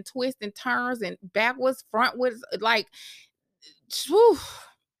dips and twists and turns and backwards, frontwards, like, whew.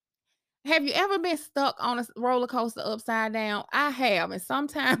 Have you ever been stuck on a roller coaster upside down? I have, and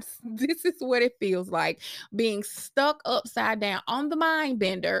sometimes this is what it feels like, being stuck upside down on the mind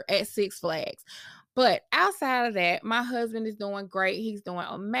bender at Six Flags. But outside of that, my husband is doing great. He's doing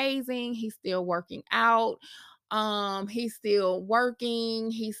amazing. He's still working out. He's still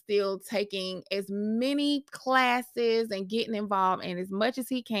working. He's still taking as many classes and getting involved in as much as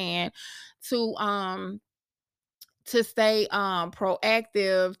he can to stay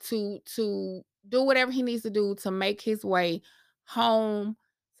proactive, to do whatever he needs to do to make his way home,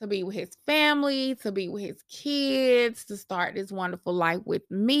 to be with his family, to be with his kids, to start this wonderful life with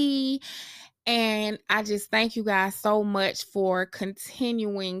me. And I just thank you guys so much for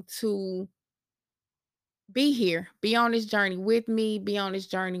continuing to be here, be on this journey with me, be on this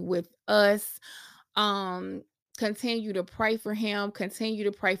journey with us. Um, Continue to pray for him, continue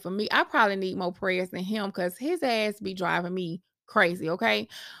to pray for me. I probably need more prayers than him because his ass be driving me crazy, okay?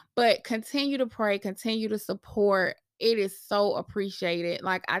 But continue to pray, continue to support. It is so appreciated.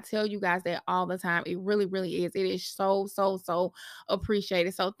 Like I tell you guys that all the time. It really, really is. It is so, so, so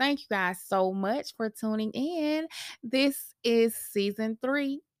appreciated. So thank you guys so much for tuning in. This is season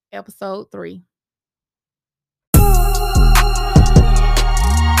 3, episode 3.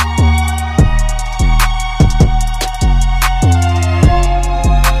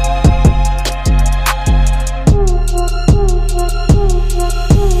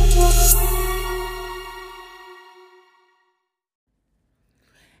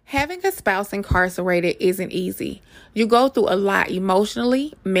 Having a spouse incarcerated isn't easy. You go through a lot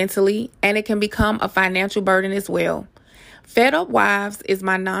emotionally, mentally, and it can become a financial burden as well. Fed Up Wives is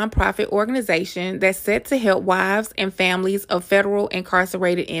my nonprofit organization that's set to help wives and families of federal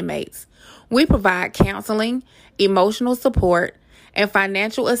incarcerated inmates. We provide counseling, emotional support, and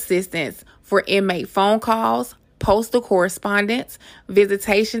financial assistance for inmate phone calls, postal correspondence,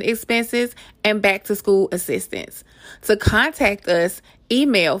 visitation expenses, and back-to-school assistance. To contact us,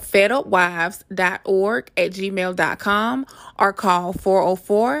 email fedupwives.org@gmail.com or call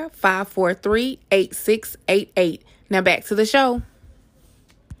 404-543-8688. Now back to the show.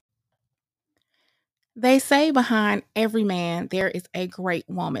 They say behind every man there is a great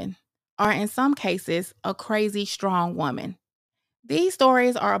woman, or in some cases, a crazy strong woman. These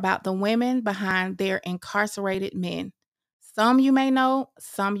stories are about the women behind their incarcerated men. Some you may know,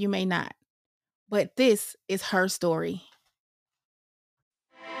 some you may not. But this is her story.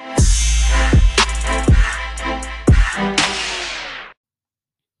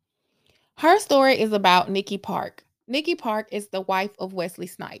 Her story is about Nikki Park. Nikki Park is the wife of Wesley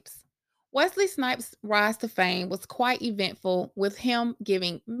Snipes. Wesley Snipes' rise to fame was quite eventful, with him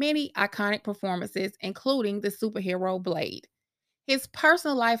giving many iconic performances, including the superhero Blade. His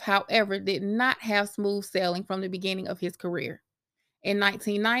personal life, however, did not have smooth sailing from the beginning of his career. In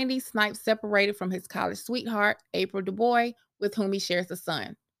 1990, Snipes separated from his college sweetheart, April Dubois, with whom he shares a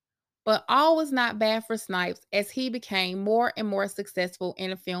son. But all was not bad for Snipes as he became more and more successful in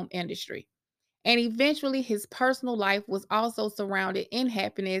the film industry. And eventually, his personal life was also surrounded in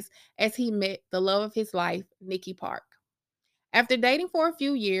happiness as he met the love of his life, Nikki Park. After dating for a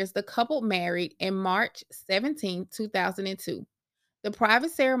few years, the couple married in March 17, 2002. The private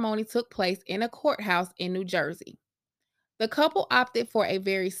ceremony took place in a courthouse in New Jersey. The couple opted for a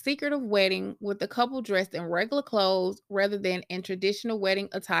very secretive wedding, with the couple dressed in regular clothes rather than in traditional wedding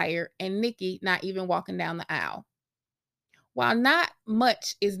attire, and Nikki not even walking down the aisle. While not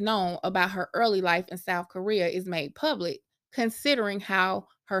much is known about her early life in South Korea is made public, considering how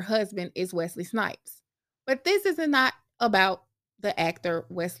her husband is Wesley Snipes. But this is not about the actor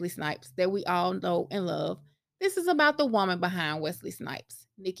Wesley Snipes that we all know and love. This is about the woman behind Wesley Snipes,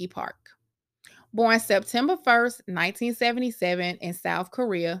 Nikki Park. Born September 1st, 1977 in South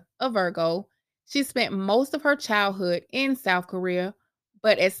Korea, a Virgo, she spent most of her childhood in South Korea,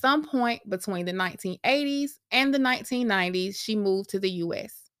 but at some point between the 1980s and the 1990s, she moved to the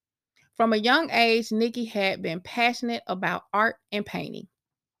US. From a young age, Nikki had been passionate about art and painting.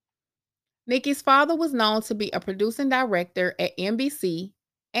 Nikki's father was known to be a producing director at NBC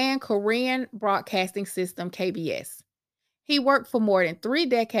and Korean Broadcasting System KBS. He worked for more than 3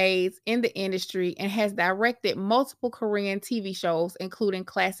 decades in the industry and has directed multiple Korean TV shows, including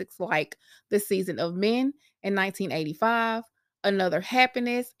classics like The Season of Men in 1985, Another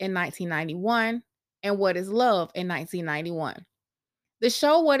Happiness in 1991, and What is Love in 1991. The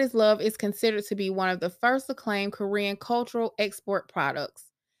show What is Love is considered to be one of the first acclaimed Korean cultural export products.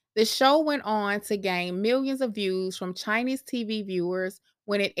 The show went on to gain millions of views from Chinese TV viewers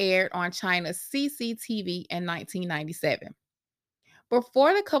when it aired on China's CCTV in 1997.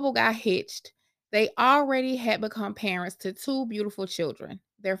 Before the couple got hitched, they already had become parents to 2 beautiful children,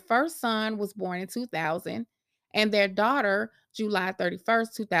 Their first son was born in 2000, and their daughter, July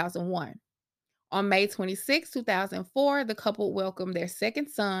 31st, 2001. On May 26, 2004, the couple welcomed their second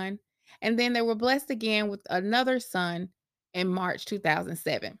son, and then they were blessed again with another son in March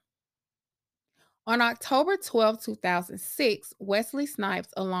 2007. On October 12, 2006, Wesley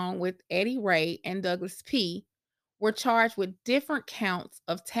Snipes, along with Eddie Ray and Douglas P., were charged with different counts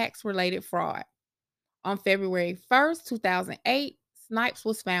of tax related fraud. On February 1st, 2008, Snipes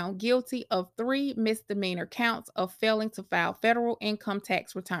was found guilty of 3 misdemeanor counts of failing to file federal income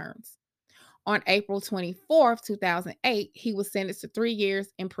tax returns. On April 24th, 2008, he was sentenced to 3 years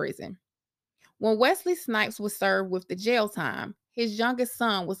in prison. When Wesley Snipes was served with the jail time, his youngest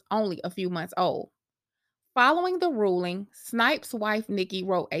son was only a few months old. Following the ruling, Snipes' wife Nikki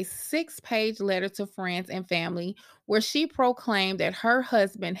wrote a 6-page letter to friends and family where she proclaimed that her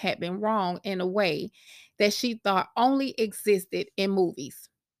husband had been wrong in a way that she thought only existed in movies.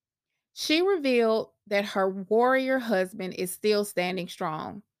 She revealed that her warrior husband is still standing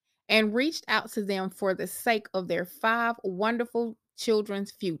strong and reached out to them for the sake of their 5 wonderful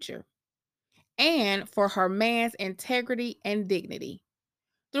children's future and for her man's integrity and dignity.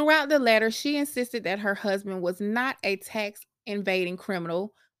 Throughout the letter, she insisted that her husband was not a tax evading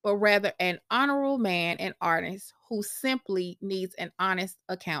criminal, but rather an honorable man and artist who simply needs an honest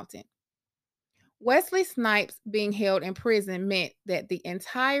accountant. Wesley Snipes being held in prison meant that the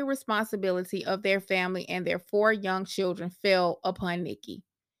entire responsibility of their family and their 4 young children fell upon Nikki.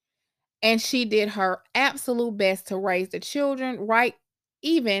 And she did her absolute best to raise the children right,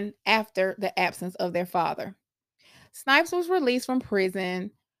 even after the absence of their father. Snipes was released from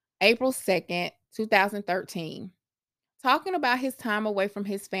prison April 2nd, 2013. Talking about his time away from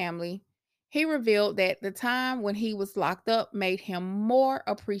his family, he revealed that the time when he was locked up made him more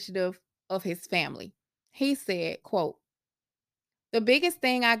appreciative of his family. He said, quote, "The biggest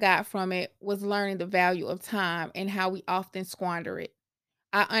thing I got from it was learning the value of time and how we often squander it.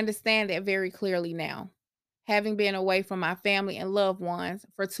 I understand that very clearly now, having been away from my family and loved ones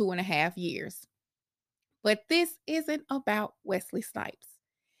for 2.5 years. But this isn't about Wesley Snipes.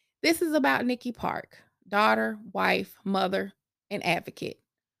 This is about Nikki Park, daughter, wife, mother, and advocate.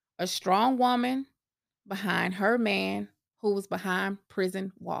 A strong woman behind her man who was behind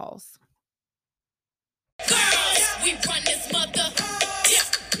prison walls." Girls, we run this mother. Yeah.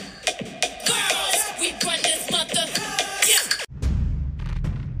 Girls, we run this mother. Yeah.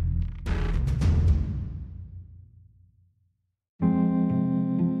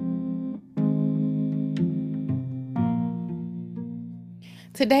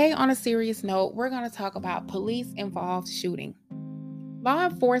 Today, on a serious note, we're going to talk about police-involved shooting. Law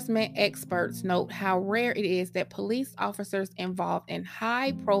enforcement experts note how rare it is that police officers involved in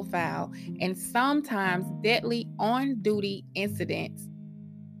high-profile and sometimes deadly on-duty incidents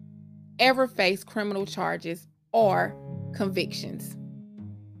ever face criminal charges or convictions.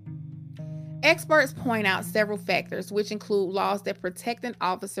 Experts point out several factors, which include laws that protect an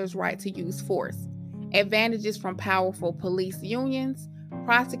officer's right to use force, advantages from powerful police unions,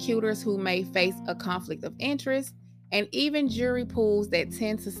 prosecutors who may face a conflict of interest, and even jury pools that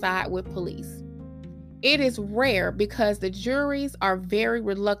tend to side with police. It is rare because the juries are very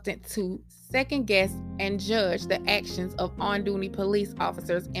reluctant to second guess and judge the actions of on-duty police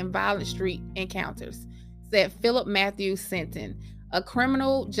officers in violent street encounters, said Philip Matthew Sinton, a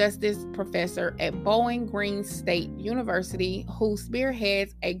criminal justice professor at Bowling Green State University who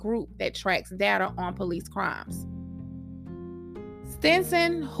spearheads a group that tracks data on police crimes.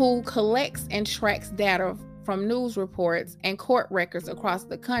 Stinson, who collects and tracks data from news reports and court records across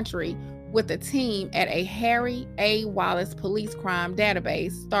the country with a team at a Harry A. Wallace police crime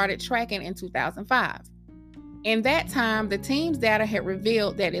database, started tracking in 2005. In that time, the team's data had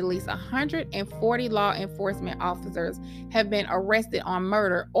revealed that at least 140 law enforcement officers have been arrested on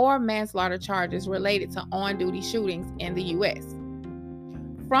murder or manslaughter charges related to on-duty shootings in the U.S.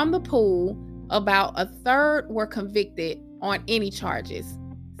 From the pool, about a third were convicted on any charges.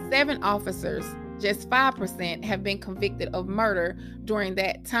 7 officers, just 5%, have been convicted of murder during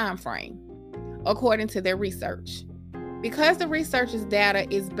that time frame, according to their research. Because the researchers' data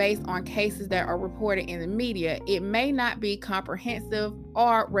is based on cases that are reported in the media, it may not be comprehensive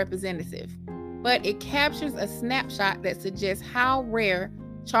or representative, but it captures a snapshot that suggests how rare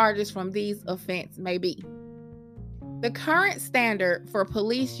charges from these offenses may be. The current standard for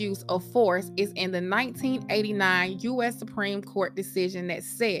police use of force is in the 1989 U.S. Supreme Court decision that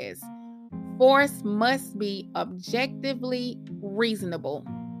says force must be objectively reasonable,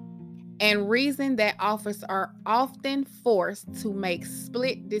 and reason that officers are often forced to make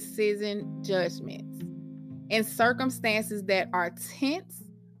split decision judgments in circumstances that are tense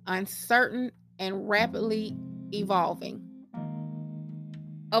uncertain and rapidly evolving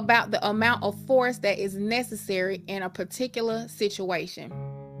about the amount of force that is necessary in a particular situation.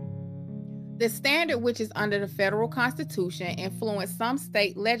 The standard, which is under the federal constitution, influenced some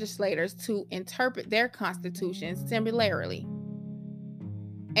state legislators to interpret their constitutions similarly.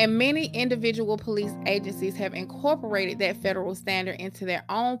 And many individual police agencies have incorporated that federal standard into their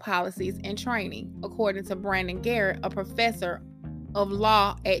own policies and training, according to Brandon Garrett, a professor of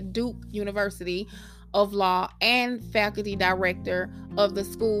law at Duke University of Law and faculty director of the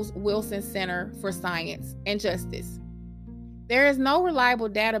school's Wilson Center for Science and Justice. There is no reliable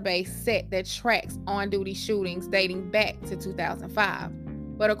database set that tracks on-duty shootings dating back to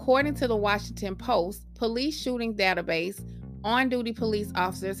 2005. But according to the Washington Post police shooting database, on-duty police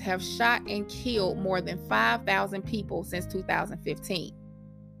officers have shot and killed more than 5,000 people since 2015.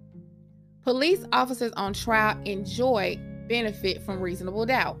 Police officers on trial enjoy benefit from reasonable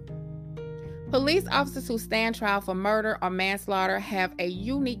doubt. Police officers who stand trial for murder or manslaughter have a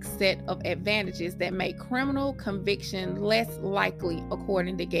unique set of advantages that make criminal conviction less likely,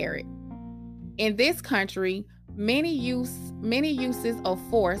 according to Garrett. In this country, many uses of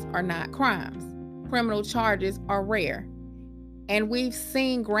force are not crimes. Criminal charges are rare. And we've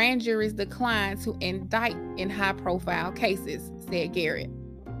seen grand juries decline to indict in high-profile cases, said Garrett.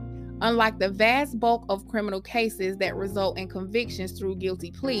 Unlike the vast bulk of criminal cases that result in convictions through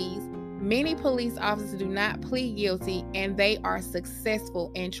guilty pleas, many police officers do not plead guilty and they are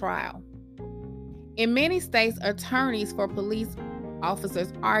successful in trial. In many states, attorneys for police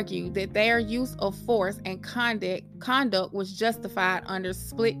officers argue that their use of force and conduct was justified under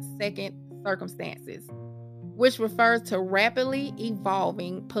split-second circumstances, which refers to rapidly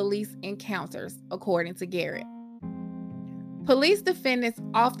evolving police encounters, according to Garrett. Police defendants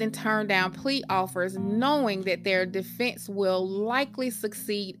often turn down plea offers knowing that their defense will likely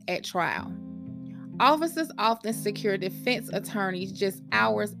succeed at trial. Officers often secure defense attorneys just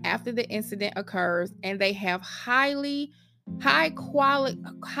hours after the incident occurs, and they have high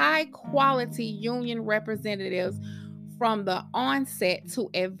quality union representatives from the onset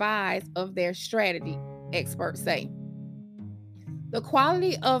to advise of their strategy, experts say. The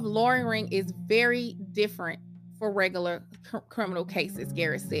quality of lawyering is very different for regular criminal cases,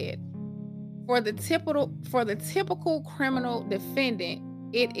 Garrett said. For the typical criminal defendant,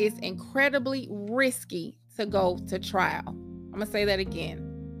 it is incredibly risky to go to trial. I'm going to say that again.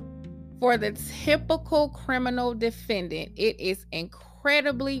 For the typical criminal defendant, it is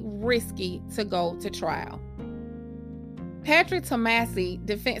incredibly risky to go to trial. Patrick Tomasi,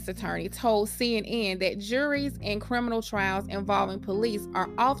 defense attorney, told CNN that juries in criminal trials involving police are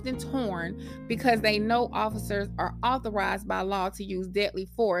often torn because they know officers are authorized by law to use deadly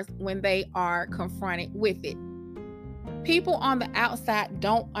force when they are confronted with it. People on the outside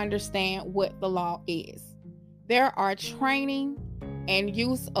don't understand what the law is. There are training and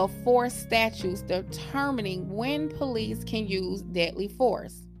use of force statutes determining when police can use deadly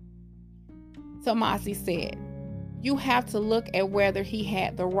force. Tomasi said, "You have to look at whether he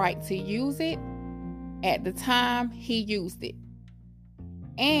had the right to use it at the time he used it.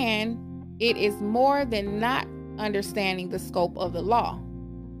 And it is more than not understanding the scope of the law.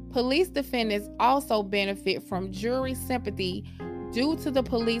 Police defendants also benefit from jury sympathy due to the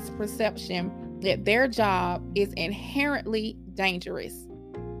police perception that their job is inherently dangerous,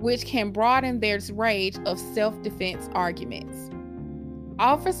 which can broaden their range of self-defense arguments.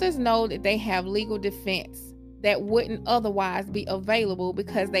 Officers know that they have legal defense that wouldn't otherwise be available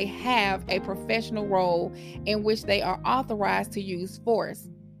because they have a professional role in which they are authorized to use force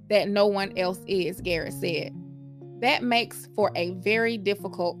that no one else is," Garrett said. That makes for a very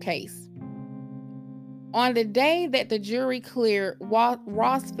difficult case. On the day that the jury cleared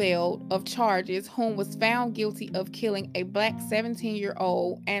Rossfeld of charges, whom was found guilty of killing a black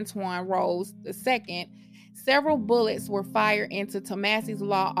 17-year-old Antoine Rose II, several bullets were fired into Tomasi's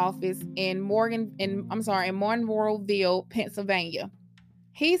law office in Monroeville, Pennsylvania.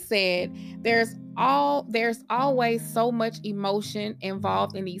 He said, "There's always so much emotion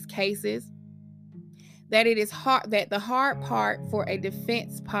involved in these cases that the hard part for a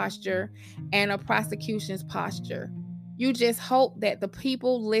defense posture and a prosecution's posture. You just hope that the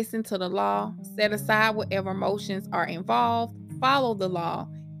people listen to the law, set aside whatever emotions are involved, follow the law,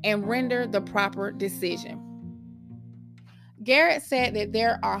 and render the proper decision." Garrett said that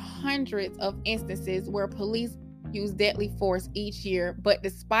there are hundreds of instances where police use deadly force each year, but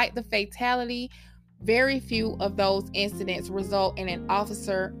despite the fatality, very few of those incidents result in an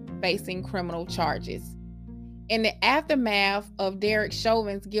officer facing criminal charges. In the aftermath of Derek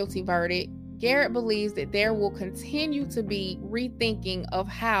Chauvin's guilty verdict, Garrett believes that there will continue to be rethinking of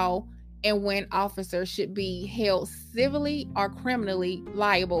how and when officers should be held civilly or criminally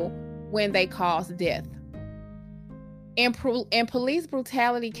liable when they cause death. In police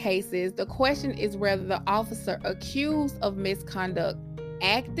brutality cases, the question is whether the officer accused of misconduct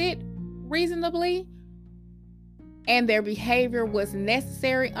acted reasonably and their behavior was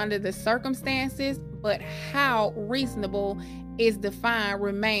necessary under the circumstances, but how reasonable is defined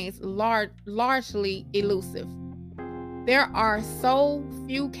remains largely elusive. There are so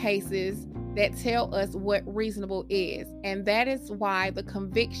few cases that tell us what reasonable is, and that is why the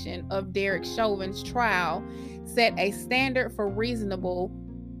conviction of Derek Chauvin's trial set a standard for reasonable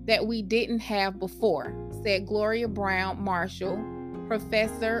that we didn't have before, said Gloria Brown Marshall,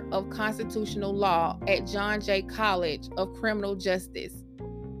 professor of constitutional law at John Jay College of Criminal Justice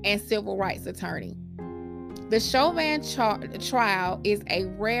and civil rights attorney. The Chauvin trial is a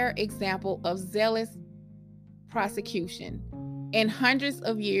rare example of zealous prosecution. In hundreds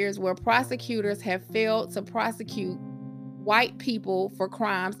of years where prosecutors have failed to prosecute white people for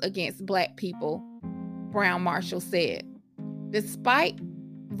crimes against black people, Brown Marshall said. Despite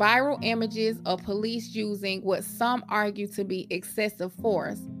viral images of police using what some argue to be excessive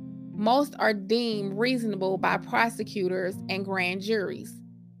force, most are deemed reasonable by prosecutors and grand juries,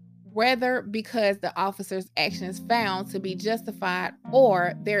 whether because the officer's actions found to be justified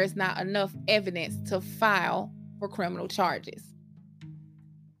or there is not enough evidence to file for criminal charges.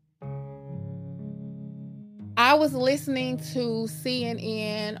 I was listening to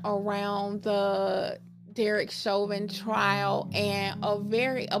CNN around the Derek Chauvin trial, and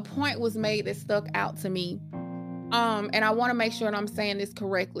a point was made that stuck out to me. And I want to make sure that I'm saying this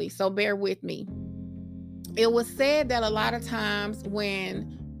correctly, so bear with me. It was said that a lot of times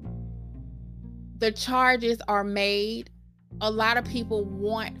when the charges are made, a lot of people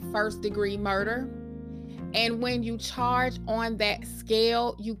want first-degree murder. And when you charge on that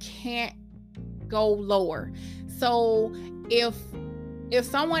scale, you can't go lower. So if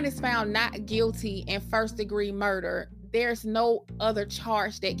someone is found not guilty in first-degree murder, there's no other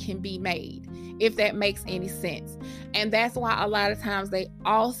charge that can be made, if that makes any sense. And that's why a lot of times they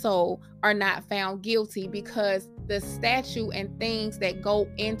also are not found guilty, because the statute and things that go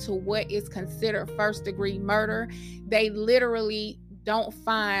into what is considered first-degree murder, they literally don't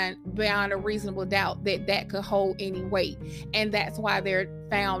find beyond a reasonable doubt that could hold any weight. And that's why they're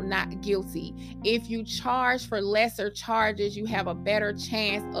found not guilty. If you charge for lesser charges, you have a better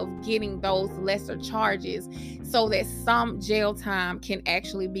chance of getting those lesser charges so that some jail time can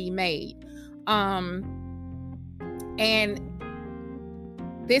actually be made. And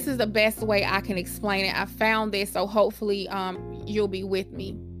this is the best way I can explain it. I found this, so hopefully you'll be with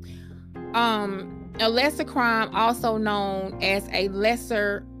me. A lesser crime, also known as a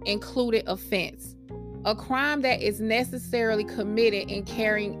lesser included offense, a crime that is necessarily committed in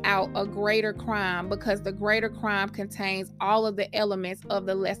carrying out a greater crime because the greater crime contains all of the elements of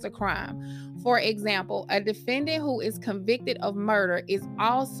the lesser crime. For example, a defendant who is convicted of murder is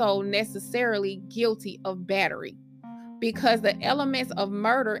also necessarily guilty of battery. Because the elements of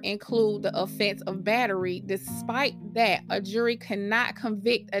murder include the offense of battery, despite that, a jury cannot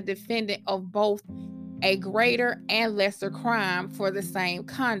convict a defendant of both a greater and lesser crime for the same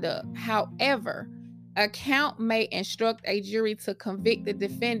conduct. However, a count may instruct a jury to convict the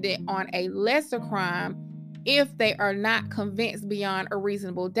defendant on a lesser crime if they are not convinced beyond a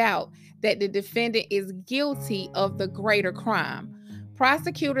reasonable doubt that the defendant is guilty of the greater crime.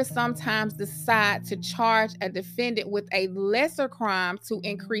 Prosecutors sometimes decide to charge a defendant with a lesser crime to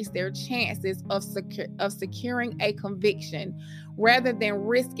increase their chances of securing a conviction, rather than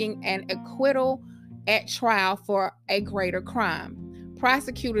risking an acquittal at trial for a greater crime.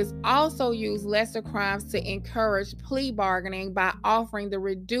 Prosecutors also use lesser crimes to encourage plea bargaining by offering to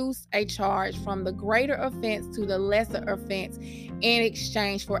reduce a charge from the greater offense to the lesser offense in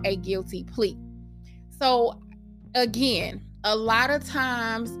exchange for a guilty plea. So again, a lot of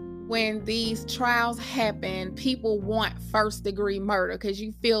times when these trials happen, people want first-degree murder because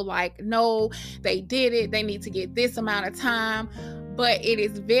you feel like, no, they did it, they need to get this amount of time. But it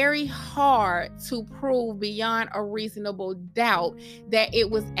is very hard to prove beyond a reasonable doubt that it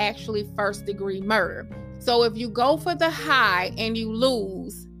was actually first-degree murder. So if you go for the high and you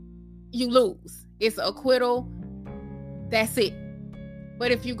lose, you lose. It's an acquittal. That's it.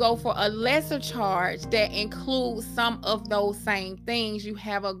 But if you go for a lesser charge that includes some of those same things, you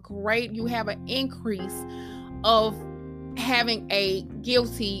have an increase of having a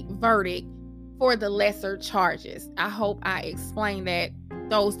guilty verdict for the lesser charges. I hope I explained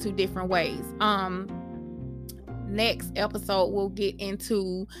those two different ways. Next episode we'll get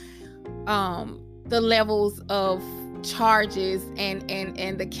into the levels of charges and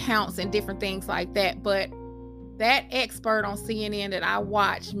the counts and different things like that. But that expert on CNN that I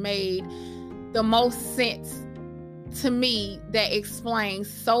watched made the most sense to me, that explains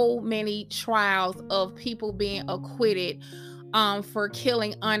so many trials of people being acquitted for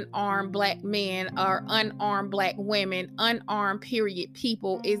killing unarmed Black men or unarmed Black women, unarmed period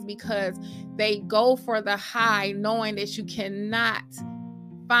people, is because they go for the high, knowing that you cannot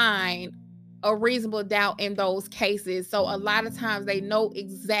find a reasonable doubt in those cases. So a lot of times they know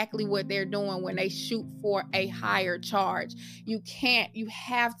exactly what they're doing when they shoot for a higher charge. You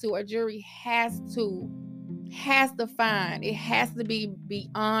have to, a jury has to find, it has to be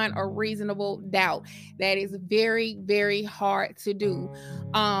beyond a reasonable doubt. That is very, very hard to do.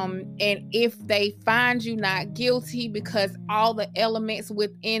 And if they find you not guilty because all the elements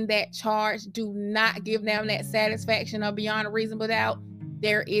within that charge do not give them that satisfaction of beyond a reasonable doubt,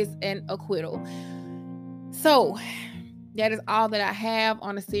 there is an acquittal. So that is all that I have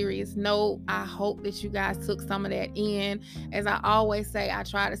on a serious note. I hope that you guys took some of that in. As I always say, I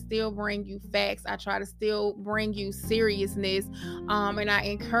try to still bring you facts. I try to still bring you seriousness. And I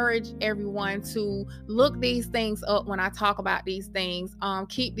encourage everyone to look these things up when I talk about these things.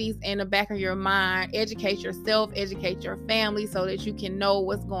 Keep these in the back of your mind. Educate yourself, educate your family so that you can know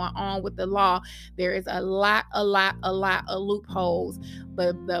what's going on with the law. There is a lot of loopholes.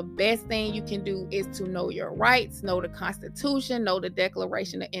 But the best thing you can do is to know your rights, know the Constitution, know the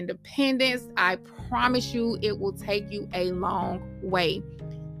Declaration of Independence. I promise you it will take you a long way.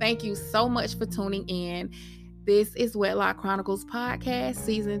 Thank you so much for tuning in. This is Wedlock Chronicles Podcast,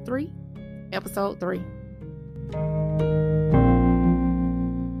 Season 3, Episode 3.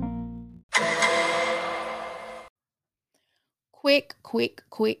 Quick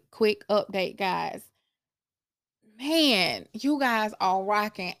update, guys. Man, you guys are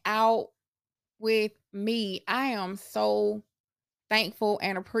rocking out with me. I am so thankful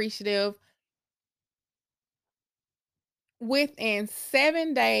and appreciative. Within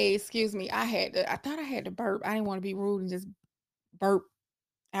 7 days, I thought I had to burp. I didn't want to be rude and just burp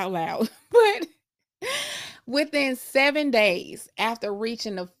out loud. But within 7 days after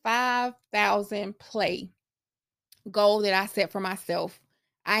reaching the 5,000 play goal that I set for myself,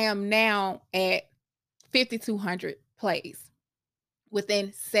 I am now at 5,200 plays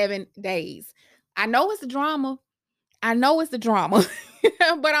within 7 days. I know it's the drama, but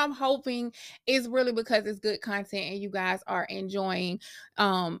I'm hoping it's really because it's good content and you guys are enjoying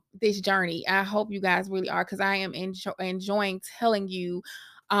this journey. I hope you guys really are, because I am enjoying telling you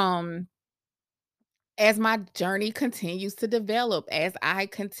as my journey continues to develop, as I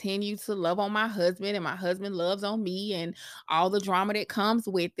continue to love on my husband and my husband loves on me and all the drama that comes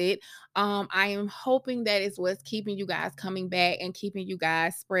with it. I am hoping that is what's keeping you guys coming back and keeping you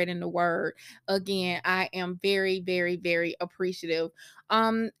guys spreading the word. Again, I am very, very, very appreciative.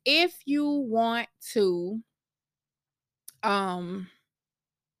 If you want to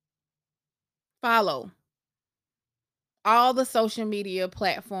follow all the social media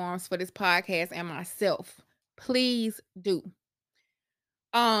platforms for this podcast and myself, please do.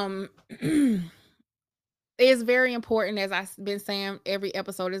 It's very important, as I've been saying every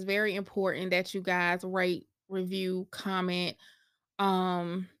episode, it's very important that you guys rate, review, comment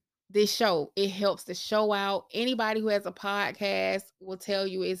this show. It helps the show out. Anybody who has a podcast will tell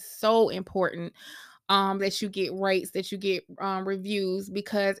you it's so important that you get rates, that you get reviews,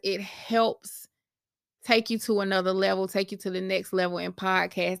 because it helps take you to another level, take you to the next level in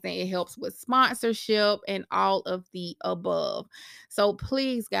podcasting. It helps with sponsorship and all of the above. So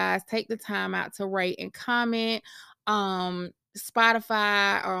please, guys, take the time out to rate and comment.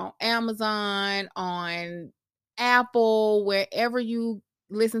 Spotify or on Amazon, on Apple, wherever you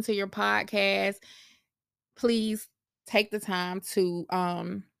listen to your podcast, please take the time to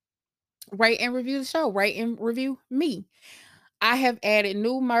rate and review the show, rate and review me. I have added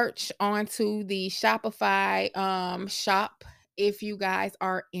new merch onto the Shopify shop if you guys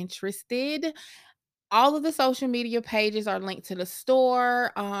are interested. All of the social media pages are linked to the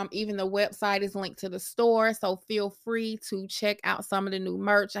store. Even the website is linked to the store. So feel free to check out some of the new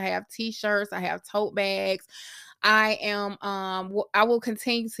merch. I have t-shirts, I have tote bags. I will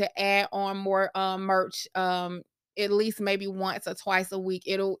continue to add on more merch at least maybe once or twice a week.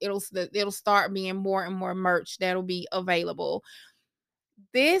 It'll start being more and more merch that'll be available.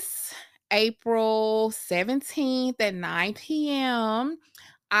 This April 17th at 9 p.m.,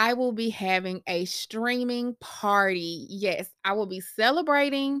 I will be having a streaming party. Yes, I will be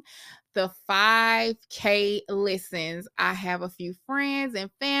celebrating the 5K listens, I have a few friends and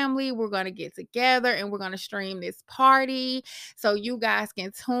family. We're going to get together and we're going to stream this party. So you guys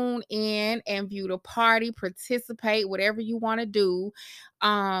can tune in and view the party, participate, whatever you want to do.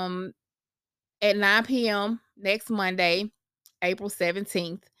 At 9 p.m. next Monday, April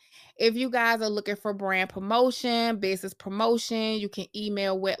 17th. If you guys are looking for brand promotion, business promotion, you can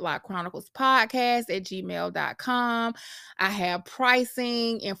email wetlockchroniclespodcast@gmail.com. I have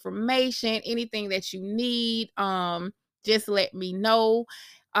pricing, information, anything that you need. Just let me know.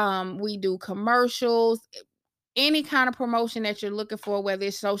 We do commercials, any kind of promotion that you're looking for, whether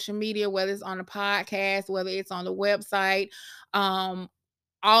it's social media, whether it's on the podcast, whether it's on the website,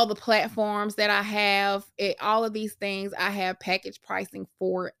 all the platforms that I have, all of these things, I have package pricing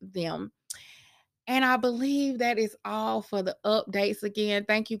for them. And I believe that is all for the updates. Again,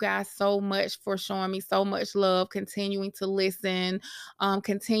 thank you guys so much for showing me so much love, continuing to listen,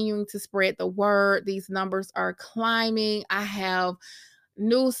 continuing to spread the word. These numbers are climbing. I have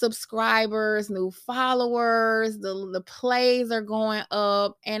new subscribers, new followers, the plays are going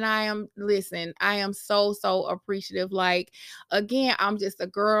up, and I am so appreciative. Like, again, I'm just a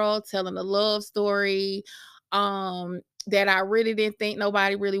girl telling a love story that I really didn't think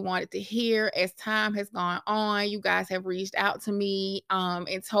nobody really wanted to hear. As time has gone on, you guys have reached out to me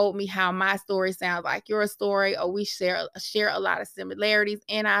and told me how my story sounds like your story, or we share a lot of similarities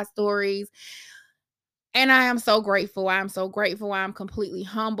in our stories. And I am so grateful. I'm so grateful. I'm completely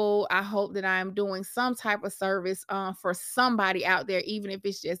humble. I hope that I'm doing some type of service for somebody out there, even if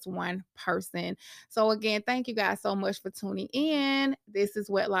it's just one person. So again, thank you guys so much for tuning in. This is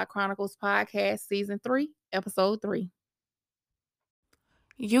Wetlock Chronicles Podcast, Season 3, Episode 3.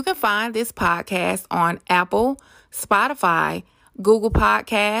 You can find this podcast on Apple, Spotify, Google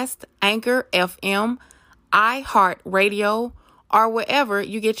Podcast, Anchor FM, iHeartRadio, or wherever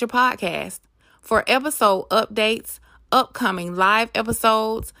you get your podcast. For episode updates, upcoming live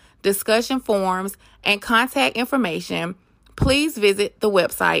episodes, discussion forums, and contact information, please visit the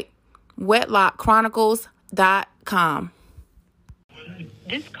website, wetlockchronicles.com.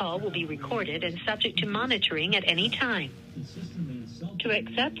 This call will be recorded and subject to monitoring at any time. To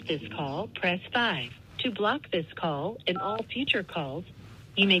accept this call, press 5. To block this call and all future calls,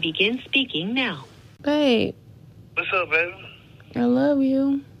 you may begin speaking now. Babe. What's up, baby? I love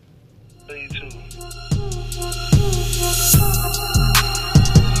you. Love you too.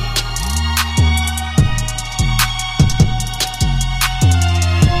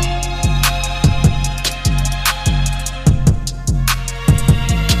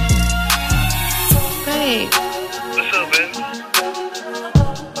 Babe. What's up, baby?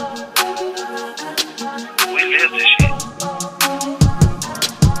 We live this shit.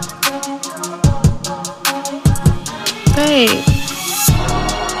 Babe.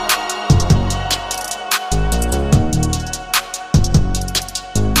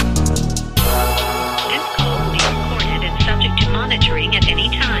 Monitoring at any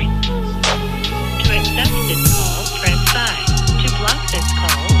time. To accept this call, press 5. To block this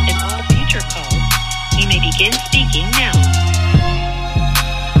call and all future calls, you may begin speaking now.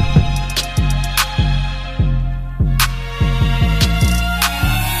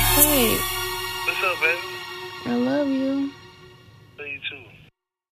 Hey. What's up, baby? I love you.